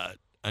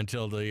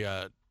until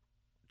the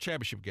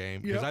championship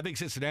game. Because I think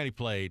Cincinnati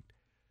played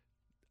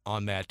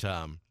on that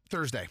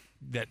Thursday.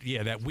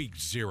 That week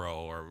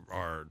 0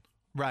 or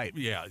right.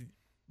 Yeah.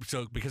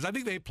 So because I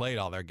think they played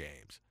all their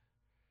games.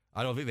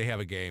 I don't think they have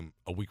a game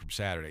a week from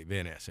Saturday,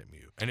 then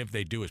SMU. And if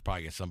they do, it's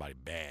probably against somebody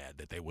bad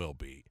that they will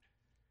beat.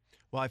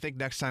 Well, I think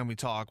next time we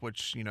talk,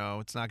 which,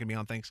 it's not going to be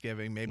on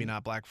Thanksgiving, maybe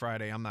not Black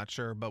Friday, I'm not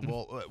sure, but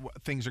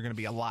things are going to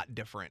be a lot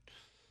different.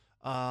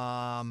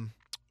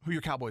 Who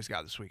your Cowboys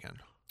got this weekend?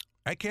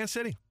 At Kansas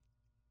City.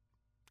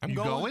 You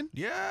going?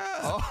 Yeah.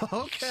 Oh,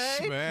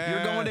 okay. Man.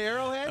 You're going to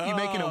Arrowhead? You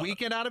making a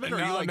weekend out of it, or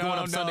are you going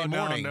up Sunday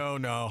morning?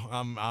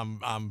 No.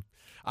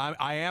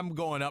 I am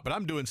going up, but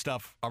I'm doing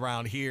stuff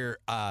around here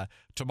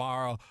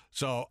tomorrow.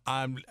 So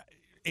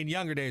in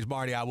younger days,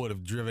 Marty, I would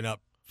have driven up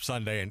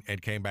Sunday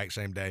and came back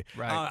same day.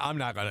 Right. I'm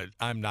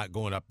not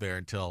going up there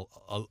until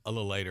a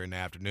little later in the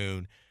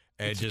afternoon.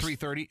 And it's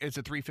 3:30. It's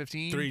at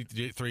 3:15.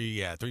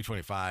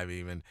 3:25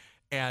 even.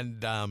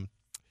 And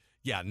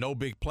no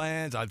big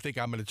plans. I think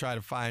I'm going to try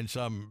to find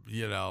some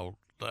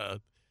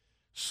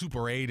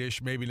Super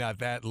 8-ish, maybe not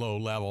that low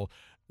level,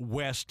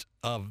 west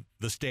of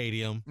the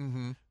stadium.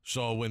 Mm-hmm.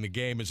 So when the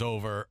game is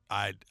over,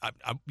 I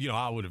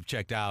would have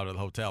checked out of the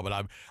hotel, but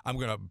I'm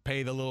going to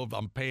pay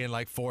I'm paying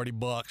like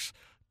 $40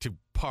 to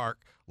park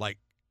like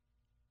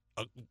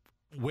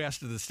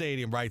west of the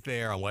stadium right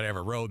there on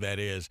whatever road that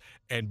is,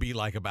 and be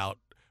like about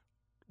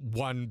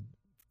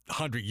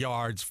 100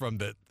 yards from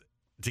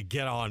to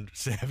get on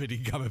 70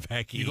 coming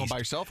back east. You going by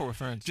yourself or with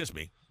friends? Just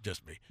me.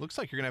 Looks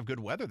like you're going to have good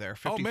weather there.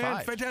 55. Oh,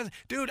 man, fantastic.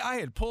 Dude, I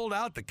had pulled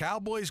out the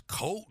Cowboys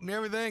coat and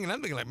everything, and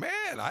I'm thinking like,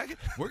 man,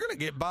 we're going to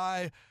get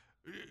by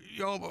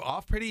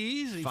off pretty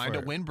easy. Find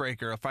a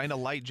windbreaker. Find a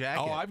light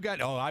jacket.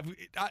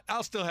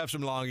 I'll still have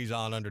some longies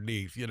on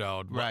underneath,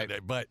 Right.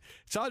 But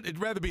it'd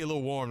rather be a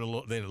little warm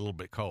than a little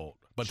bit cold.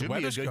 But Should the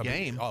weather's be a good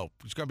game.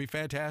 It's going to be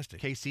fantastic.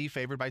 KC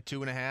favored by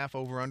 2.5,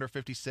 over under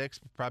 56.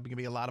 Probably going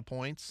to be a lot of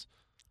points.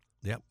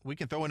 Yep. We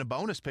can throw in a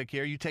bonus pick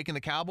here. You taking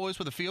the Cowboys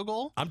with a field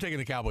goal? I'm taking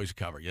the Cowboys to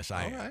cover. Yes,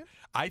 I am. Right.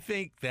 I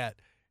think that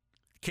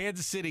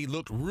Kansas City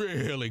looked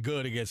really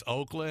good against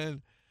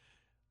Oakland.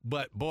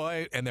 But,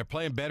 boy, and they're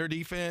playing better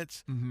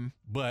defense. Mm-hmm.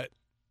 But,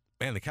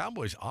 man, the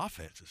Cowboys'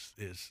 offense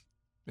is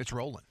it's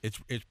rolling.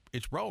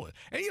 It's rolling.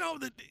 And,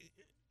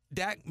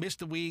 Dak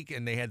missed a week,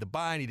 and they had the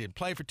bye, and he didn't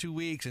play for 2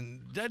 weeks.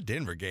 And that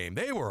Denver game,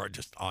 they were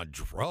just on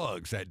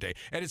drugs that day.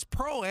 And it's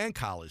pro and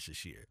college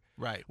this year.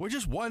 Right. Well,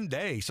 just one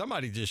day,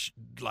 somebody just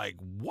like,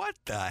 what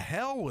the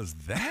hell was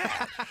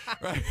that?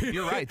 Right.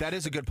 You're right. That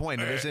is a good point.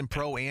 It is in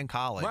pro and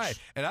college. Right.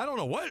 And I don't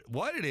know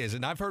what it is.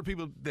 And I've heard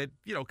people that,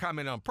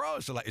 comment on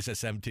pro. So like, it's a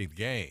 17th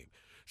game.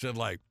 So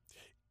like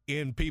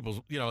in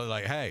people's,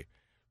 like, hey,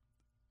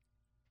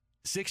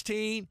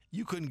 16,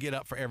 you couldn't get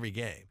up for every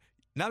game.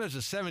 Now there's a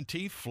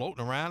 17th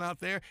floating around out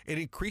there. It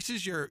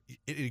increases your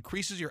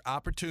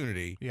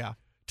opportunity. Yeah.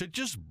 To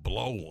just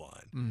blow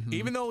one. Mm-hmm.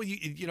 Even though,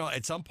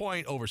 at some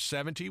point over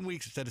 17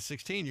 weeks instead of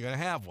 16, you're going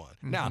to have one.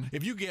 Mm-hmm. Now,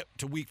 if you get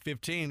to week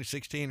 15 or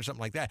 16 or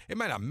something like that, it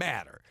might not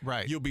matter.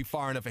 Right. You'll be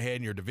far enough ahead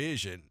in your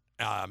division.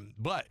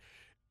 But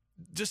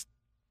just,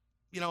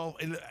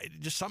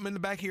 just something in the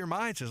back of your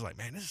mind says like,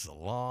 man, this is a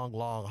long,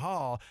 long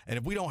haul. And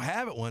if we don't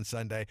have it one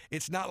Sunday,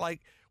 it's not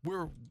like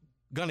we're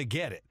going to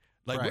get it.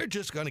 Like, we're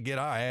just going to get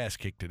our ass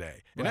kicked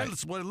today. And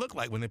that's what it looked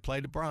like when they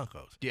played the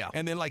Broncos. Yeah.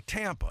 And then like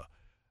Tampa,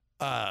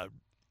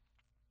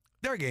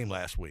 their game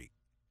last week.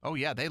 Oh,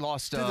 yeah. They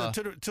lost to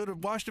the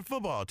Washington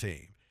football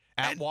team.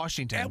 At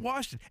Washington.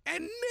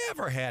 And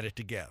never had it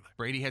together.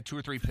 Brady had 2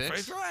 or 3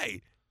 picks. That's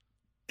right.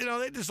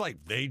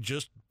 They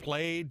just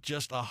played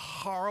just a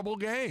horrible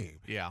game.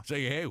 Yeah.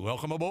 Say, hey,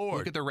 welcome aboard.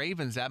 Look at the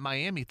Ravens at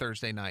Miami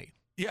Thursday night.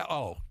 Yeah.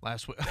 Oh.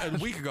 Last week. A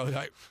week ago.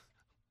 Right.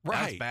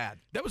 That was bad.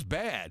 That was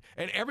bad.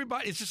 And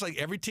everybody, it's just like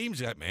every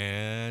team's like,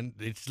 man,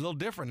 it's a little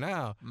different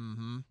now.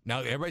 Mm-hmm. Now,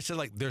 everybody said,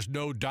 like, there's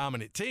no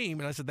dominant team.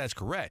 And I said, that's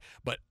correct.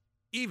 But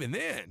even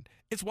then,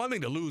 it's one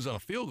thing to lose on a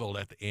field goal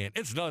at the end.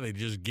 It's another thing to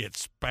just get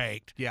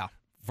spanked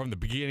from the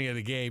beginning of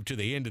the game to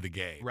the end of the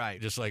game.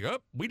 Right. Just like,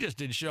 we just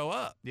didn't show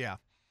up. Yeah.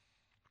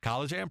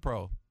 College and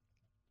pro.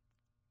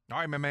 All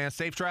right, my man.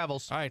 Safe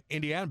travels. All right,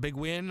 Indiana, big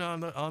win on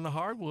the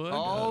hardwood.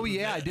 Oh,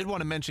 yeah. I did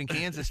want to mention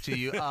Kansas to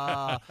you.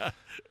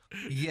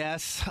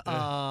 Yes.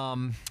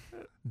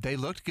 They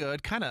looked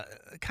good. Kind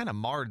of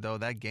marred though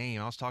that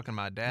game. I was talking to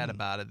my dad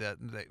about it. That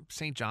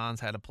St. John's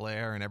had a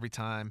player, and every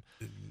time,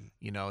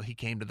 he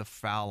came to the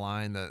foul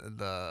line,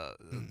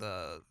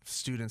 the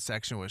student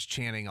section was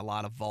chanting a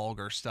lot of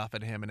vulgar stuff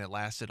at him, and it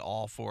lasted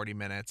all 40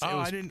 minutes.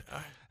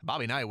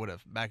 Bobby Knight would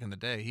have back in the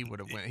day. He would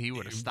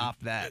have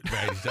stopped that.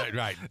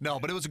 Right. No,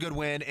 but it was a good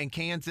win. And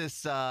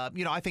Kansas,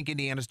 I think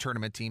Indiana's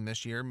tournament team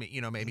this year.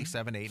 Maybe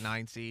 7, 8,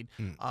 9 seed.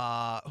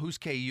 Who's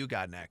KU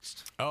got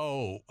next?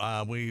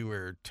 We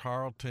were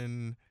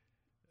Tarleton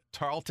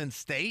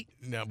State?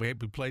 No, we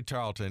played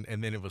Tarleton,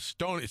 and then it was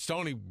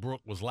Stony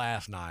Brook was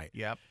last night.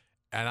 Yep.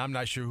 And I'm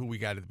not sure who we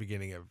got at the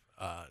beginning of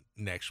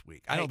next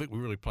week. I don't think we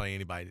really play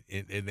anybody.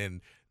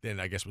 And then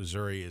I guess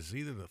Missouri is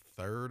either the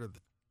 3rd or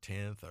the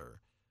 10th or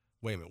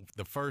wait a minute.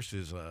 The first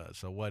is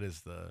so what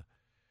is the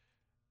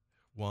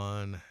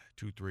 1,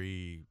 2,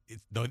 3?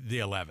 It's the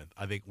 11th.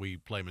 I think we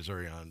play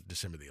Missouri on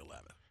December the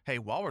 11th. Hey,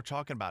 while we're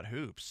talking about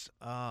hoops,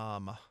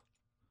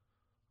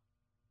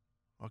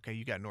 okay,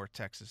 you got North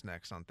Texas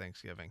next on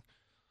Thanksgiving.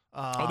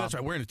 That's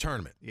right. We're in a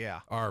tournament.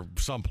 Yeah. Or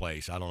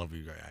someplace. I don't know if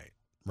you're right.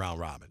 Round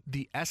robin.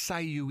 The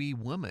SIUE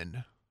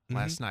women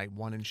last night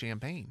won in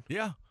Champaign.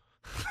 Yeah.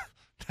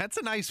 That's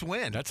a nice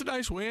win. That's a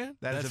nice win.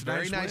 That's a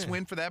very nice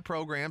win for that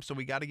program, so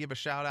we got to give a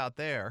shout-out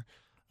there.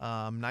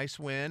 Nice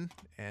win,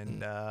 and,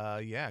 go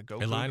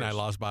Cougars. Illini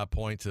lost by a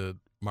point to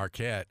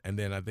Marquette, and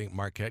then I think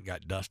Marquette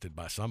got dusted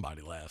by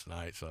somebody last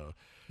night. So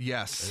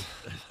yes,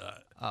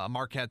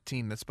 Marquette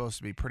team that's supposed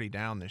to be pretty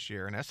down this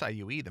year, and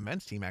SIUE, the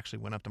men's team, actually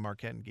went up to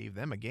Marquette and gave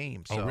them a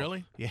game. So, oh,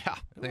 really? Yeah,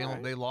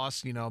 they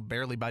lost,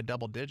 barely by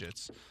double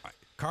digits.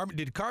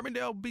 Did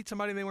Carbondale beat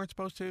somebody they weren't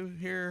supposed to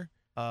here?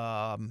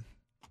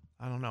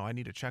 I don't know. I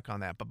need to check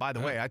on that. But by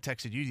the way, I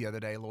texted you the other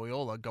day,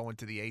 Loyola going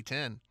to the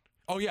A-10.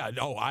 Oh, yeah.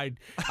 No, I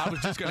was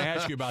just going to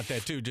ask you about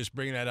that, too, just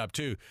bringing that up,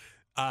 too.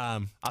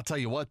 I'll tell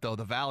you what, though,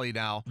 the Valley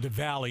now. The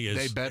Valley is.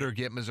 They better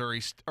get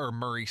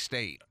Murray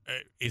State.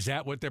 Is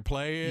that what their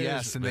play is?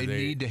 Yes, and they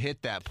need to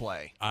hit that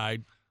play.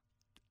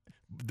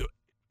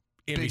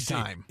 Big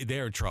time.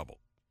 They're in trouble.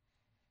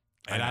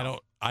 And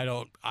I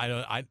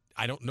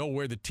don't know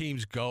where the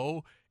teams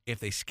go if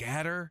they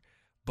scatter,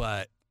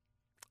 but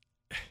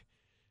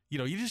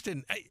you just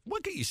didn't.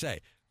 What can you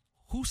say?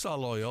 Who saw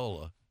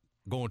Loyola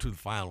going to the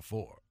Final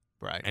Four?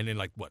 Right. And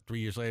then, 3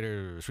 years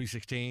later,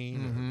 316?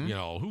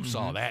 Mm-hmm. Who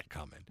saw that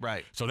coming?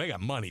 Right. So they got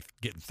money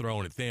getting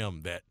thrown at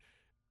them that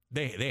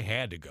they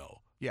had to go.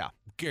 Yeah.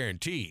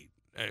 Guaranteed.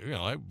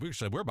 We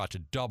said we're about to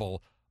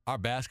double our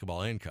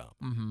basketball income.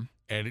 Mm-hmm.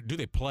 And do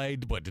they play?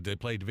 Did they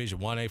play Division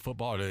 1A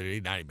football, or do they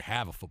not even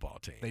have a football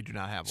team? They do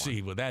not have one.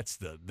 See, well,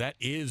 that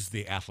is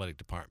the athletic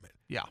department.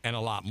 Yeah. And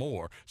a lot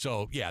more.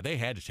 So, yeah, they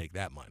had to take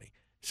that money.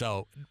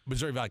 So,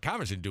 Missouri Valley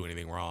Conference didn't do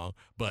anything wrong,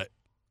 but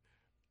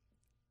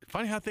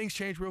funny how things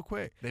change real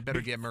quick. They better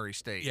get Murray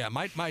State. Yeah,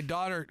 my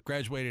daughter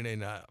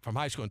graduated from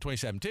high school in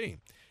 2017,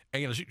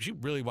 and she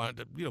really wanted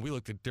to. We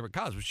looked at different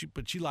colleges,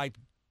 but she liked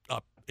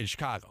up in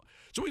Chicago.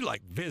 So we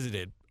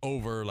visited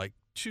over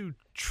 2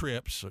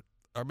 trips,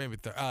 or maybe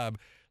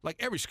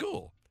every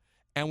school.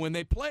 And when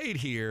they played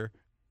here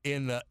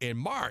in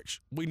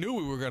March, we knew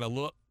we were going to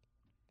look,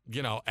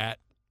 at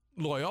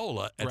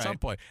Loyola at some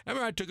point. I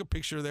remember I took a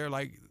picture there,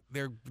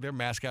 their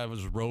mascot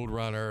was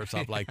Roadrunner or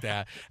something like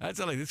that. I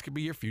said, this could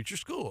be your future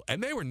school.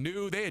 And they were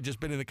new. They had just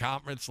been in the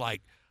conference a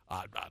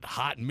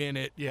hot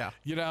minute. Yeah.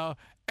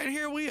 And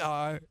here we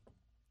are,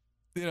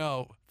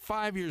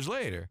 5 years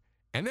later,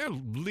 and they're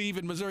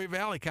leaving Missouri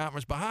Valley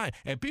Conference behind.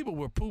 And people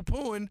were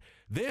poo-pooing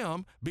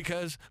them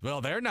because,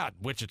 they're not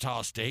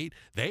Wichita State.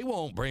 They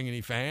won't bring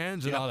any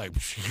fans. And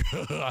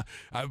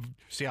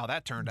see how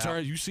that turned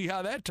out. You see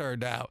how that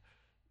turned out.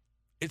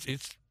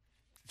 It's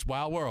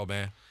wild world,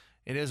 man.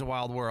 It is a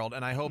wild world,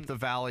 and I hope the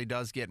Valley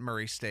does get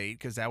Murray State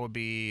because that would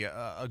be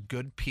a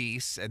good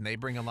piece, and they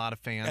bring a lot of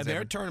fans. And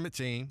they're a tournament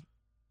team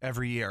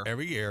every year.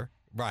 Every year,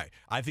 right?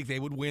 I think they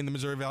would win the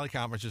Missouri Valley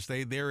Conference.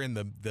 They're in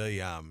the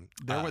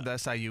they're with the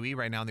SIUE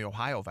right now in the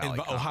Ohio Valley.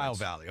 Ohio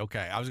Valley.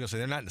 Okay, I was gonna say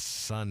they're not in the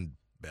Sun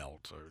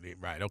Belt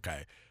right?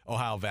 Okay,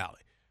 Ohio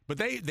Valley, but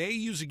they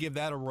usually give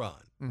that a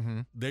run. Mm-hmm.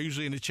 They're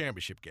usually in the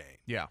championship game.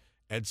 Yeah,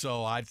 and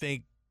so I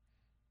think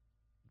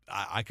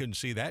I couldn't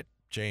see that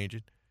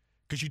changing.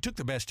 Because you took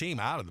the best team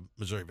out of the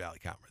Missouri Valley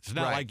Conference. It's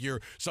not like you're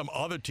some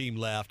other team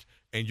left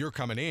and you're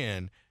coming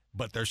in,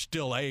 but there's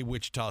still a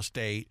Wichita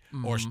State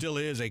or still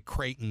is a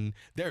Creighton.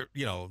 They're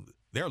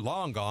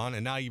long gone,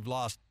 and now you've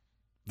lost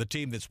the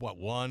team that's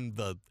won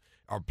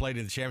or played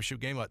in the championship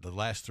game the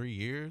last 3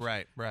 years.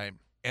 Right.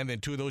 And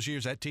then 2 of those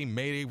years, that team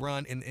made a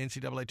run in the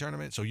NCAA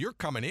tournament. So you're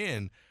coming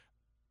in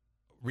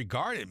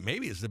regarded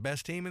maybe as the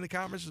best team in the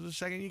conference the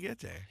second you get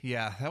there.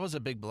 Yeah, that was a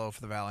big blow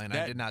for the Valley, and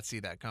I did not see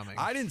that coming.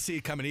 I didn't see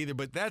it coming either,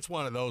 but that's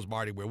one of those,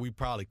 Marty, where we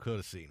probably could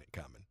have seen it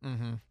coming.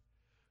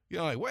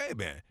 Mm-hmm. Wait a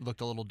minute.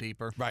 Looked a little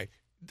deeper. Right.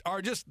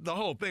 Or just the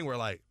whole thing where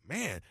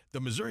man, the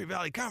Missouri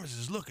Valley Conference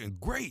is looking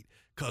great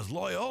because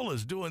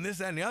Loyola's doing this,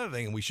 that, and the other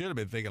thing, and we should have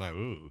been thinking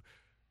ooh,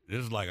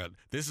 this is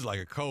like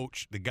a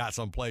coach that got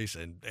someplace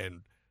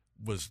and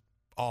was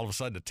all of a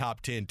sudden a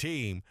top 10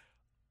 team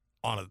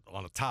on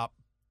a top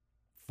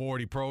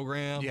 40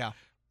 program. Yeah.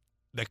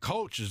 The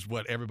coach is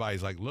what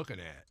everybody's like looking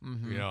at.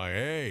 Mm-hmm. You know, like,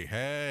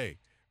 hey,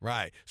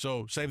 right.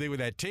 So same thing with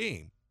that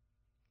team.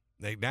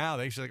 They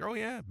say, like, oh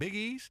yeah, Big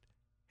East,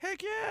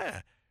 heck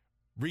yeah.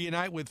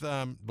 Reunite with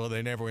well,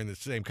 they never were in the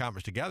same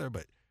conference together,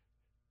 but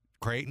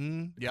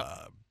Creighton,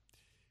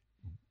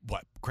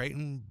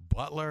 Creighton,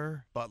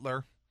 Butler,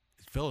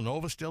 is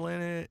Villanova still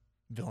in it?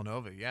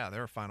 Villanova, yeah,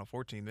 they're a Final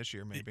Four team this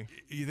year, maybe.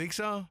 You think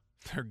so?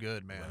 They're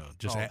good, man. Well,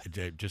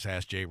 just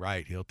ask Jay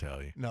Wright; he'll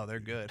tell you. No, they're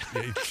good.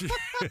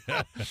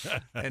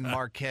 And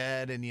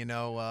Marquette, and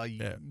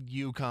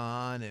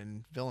UConn,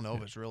 and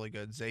Villanova's really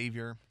good.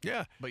 Xavier,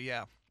 yeah, but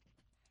yeah,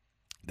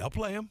 they'll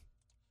play them.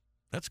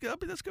 That's good.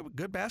 That's good.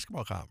 Good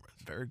basketball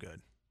conference. Very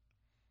good.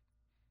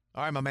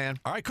 All right, my man.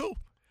 All right, cool.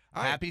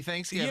 All happy right.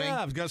 Thanksgiving.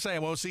 Yeah, I was gonna say I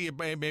won't see you.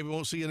 Maybe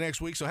won't see you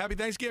next week. So happy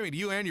Thanksgiving to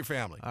you and your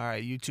family. All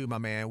right, you too, my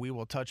man. We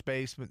will touch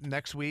base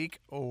next week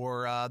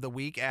or the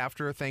week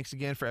after. Thanks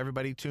again for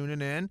everybody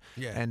tuning in.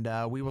 Yeah,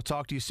 and we will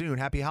talk to you soon.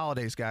 Happy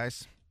holidays,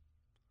 guys.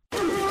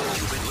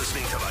 You've been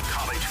listening to the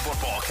College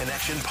Football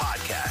Connection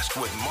podcast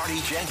with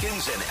Marty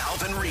Jenkins and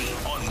Alvin Reid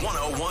on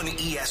 101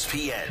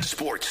 ESPN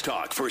Sports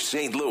Talk for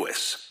St.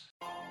 Louis.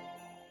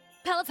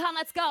 Peloton,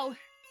 let's go.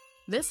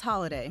 This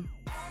holiday,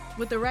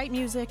 with the right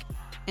music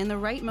and the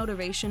right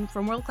motivation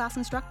from world-class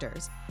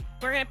instructors,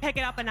 we're going to pick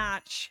it up a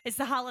notch. It's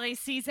the holiday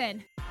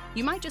season.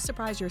 You might just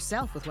surprise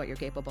yourself with what you're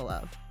capable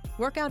of.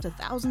 Work out to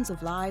thousands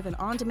of live and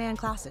on-demand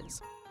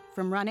classes,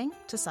 from running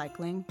to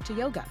cycling to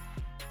yoga.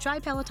 Try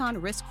Peloton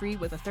risk-free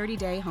with a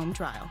 30-day home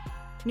trial.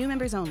 New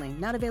members only,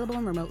 not available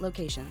in remote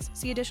locations.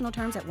 See additional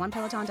terms at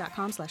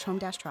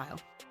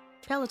onepeloton.com/home-trial.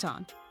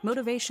 Peloton,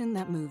 motivation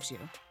that moves you.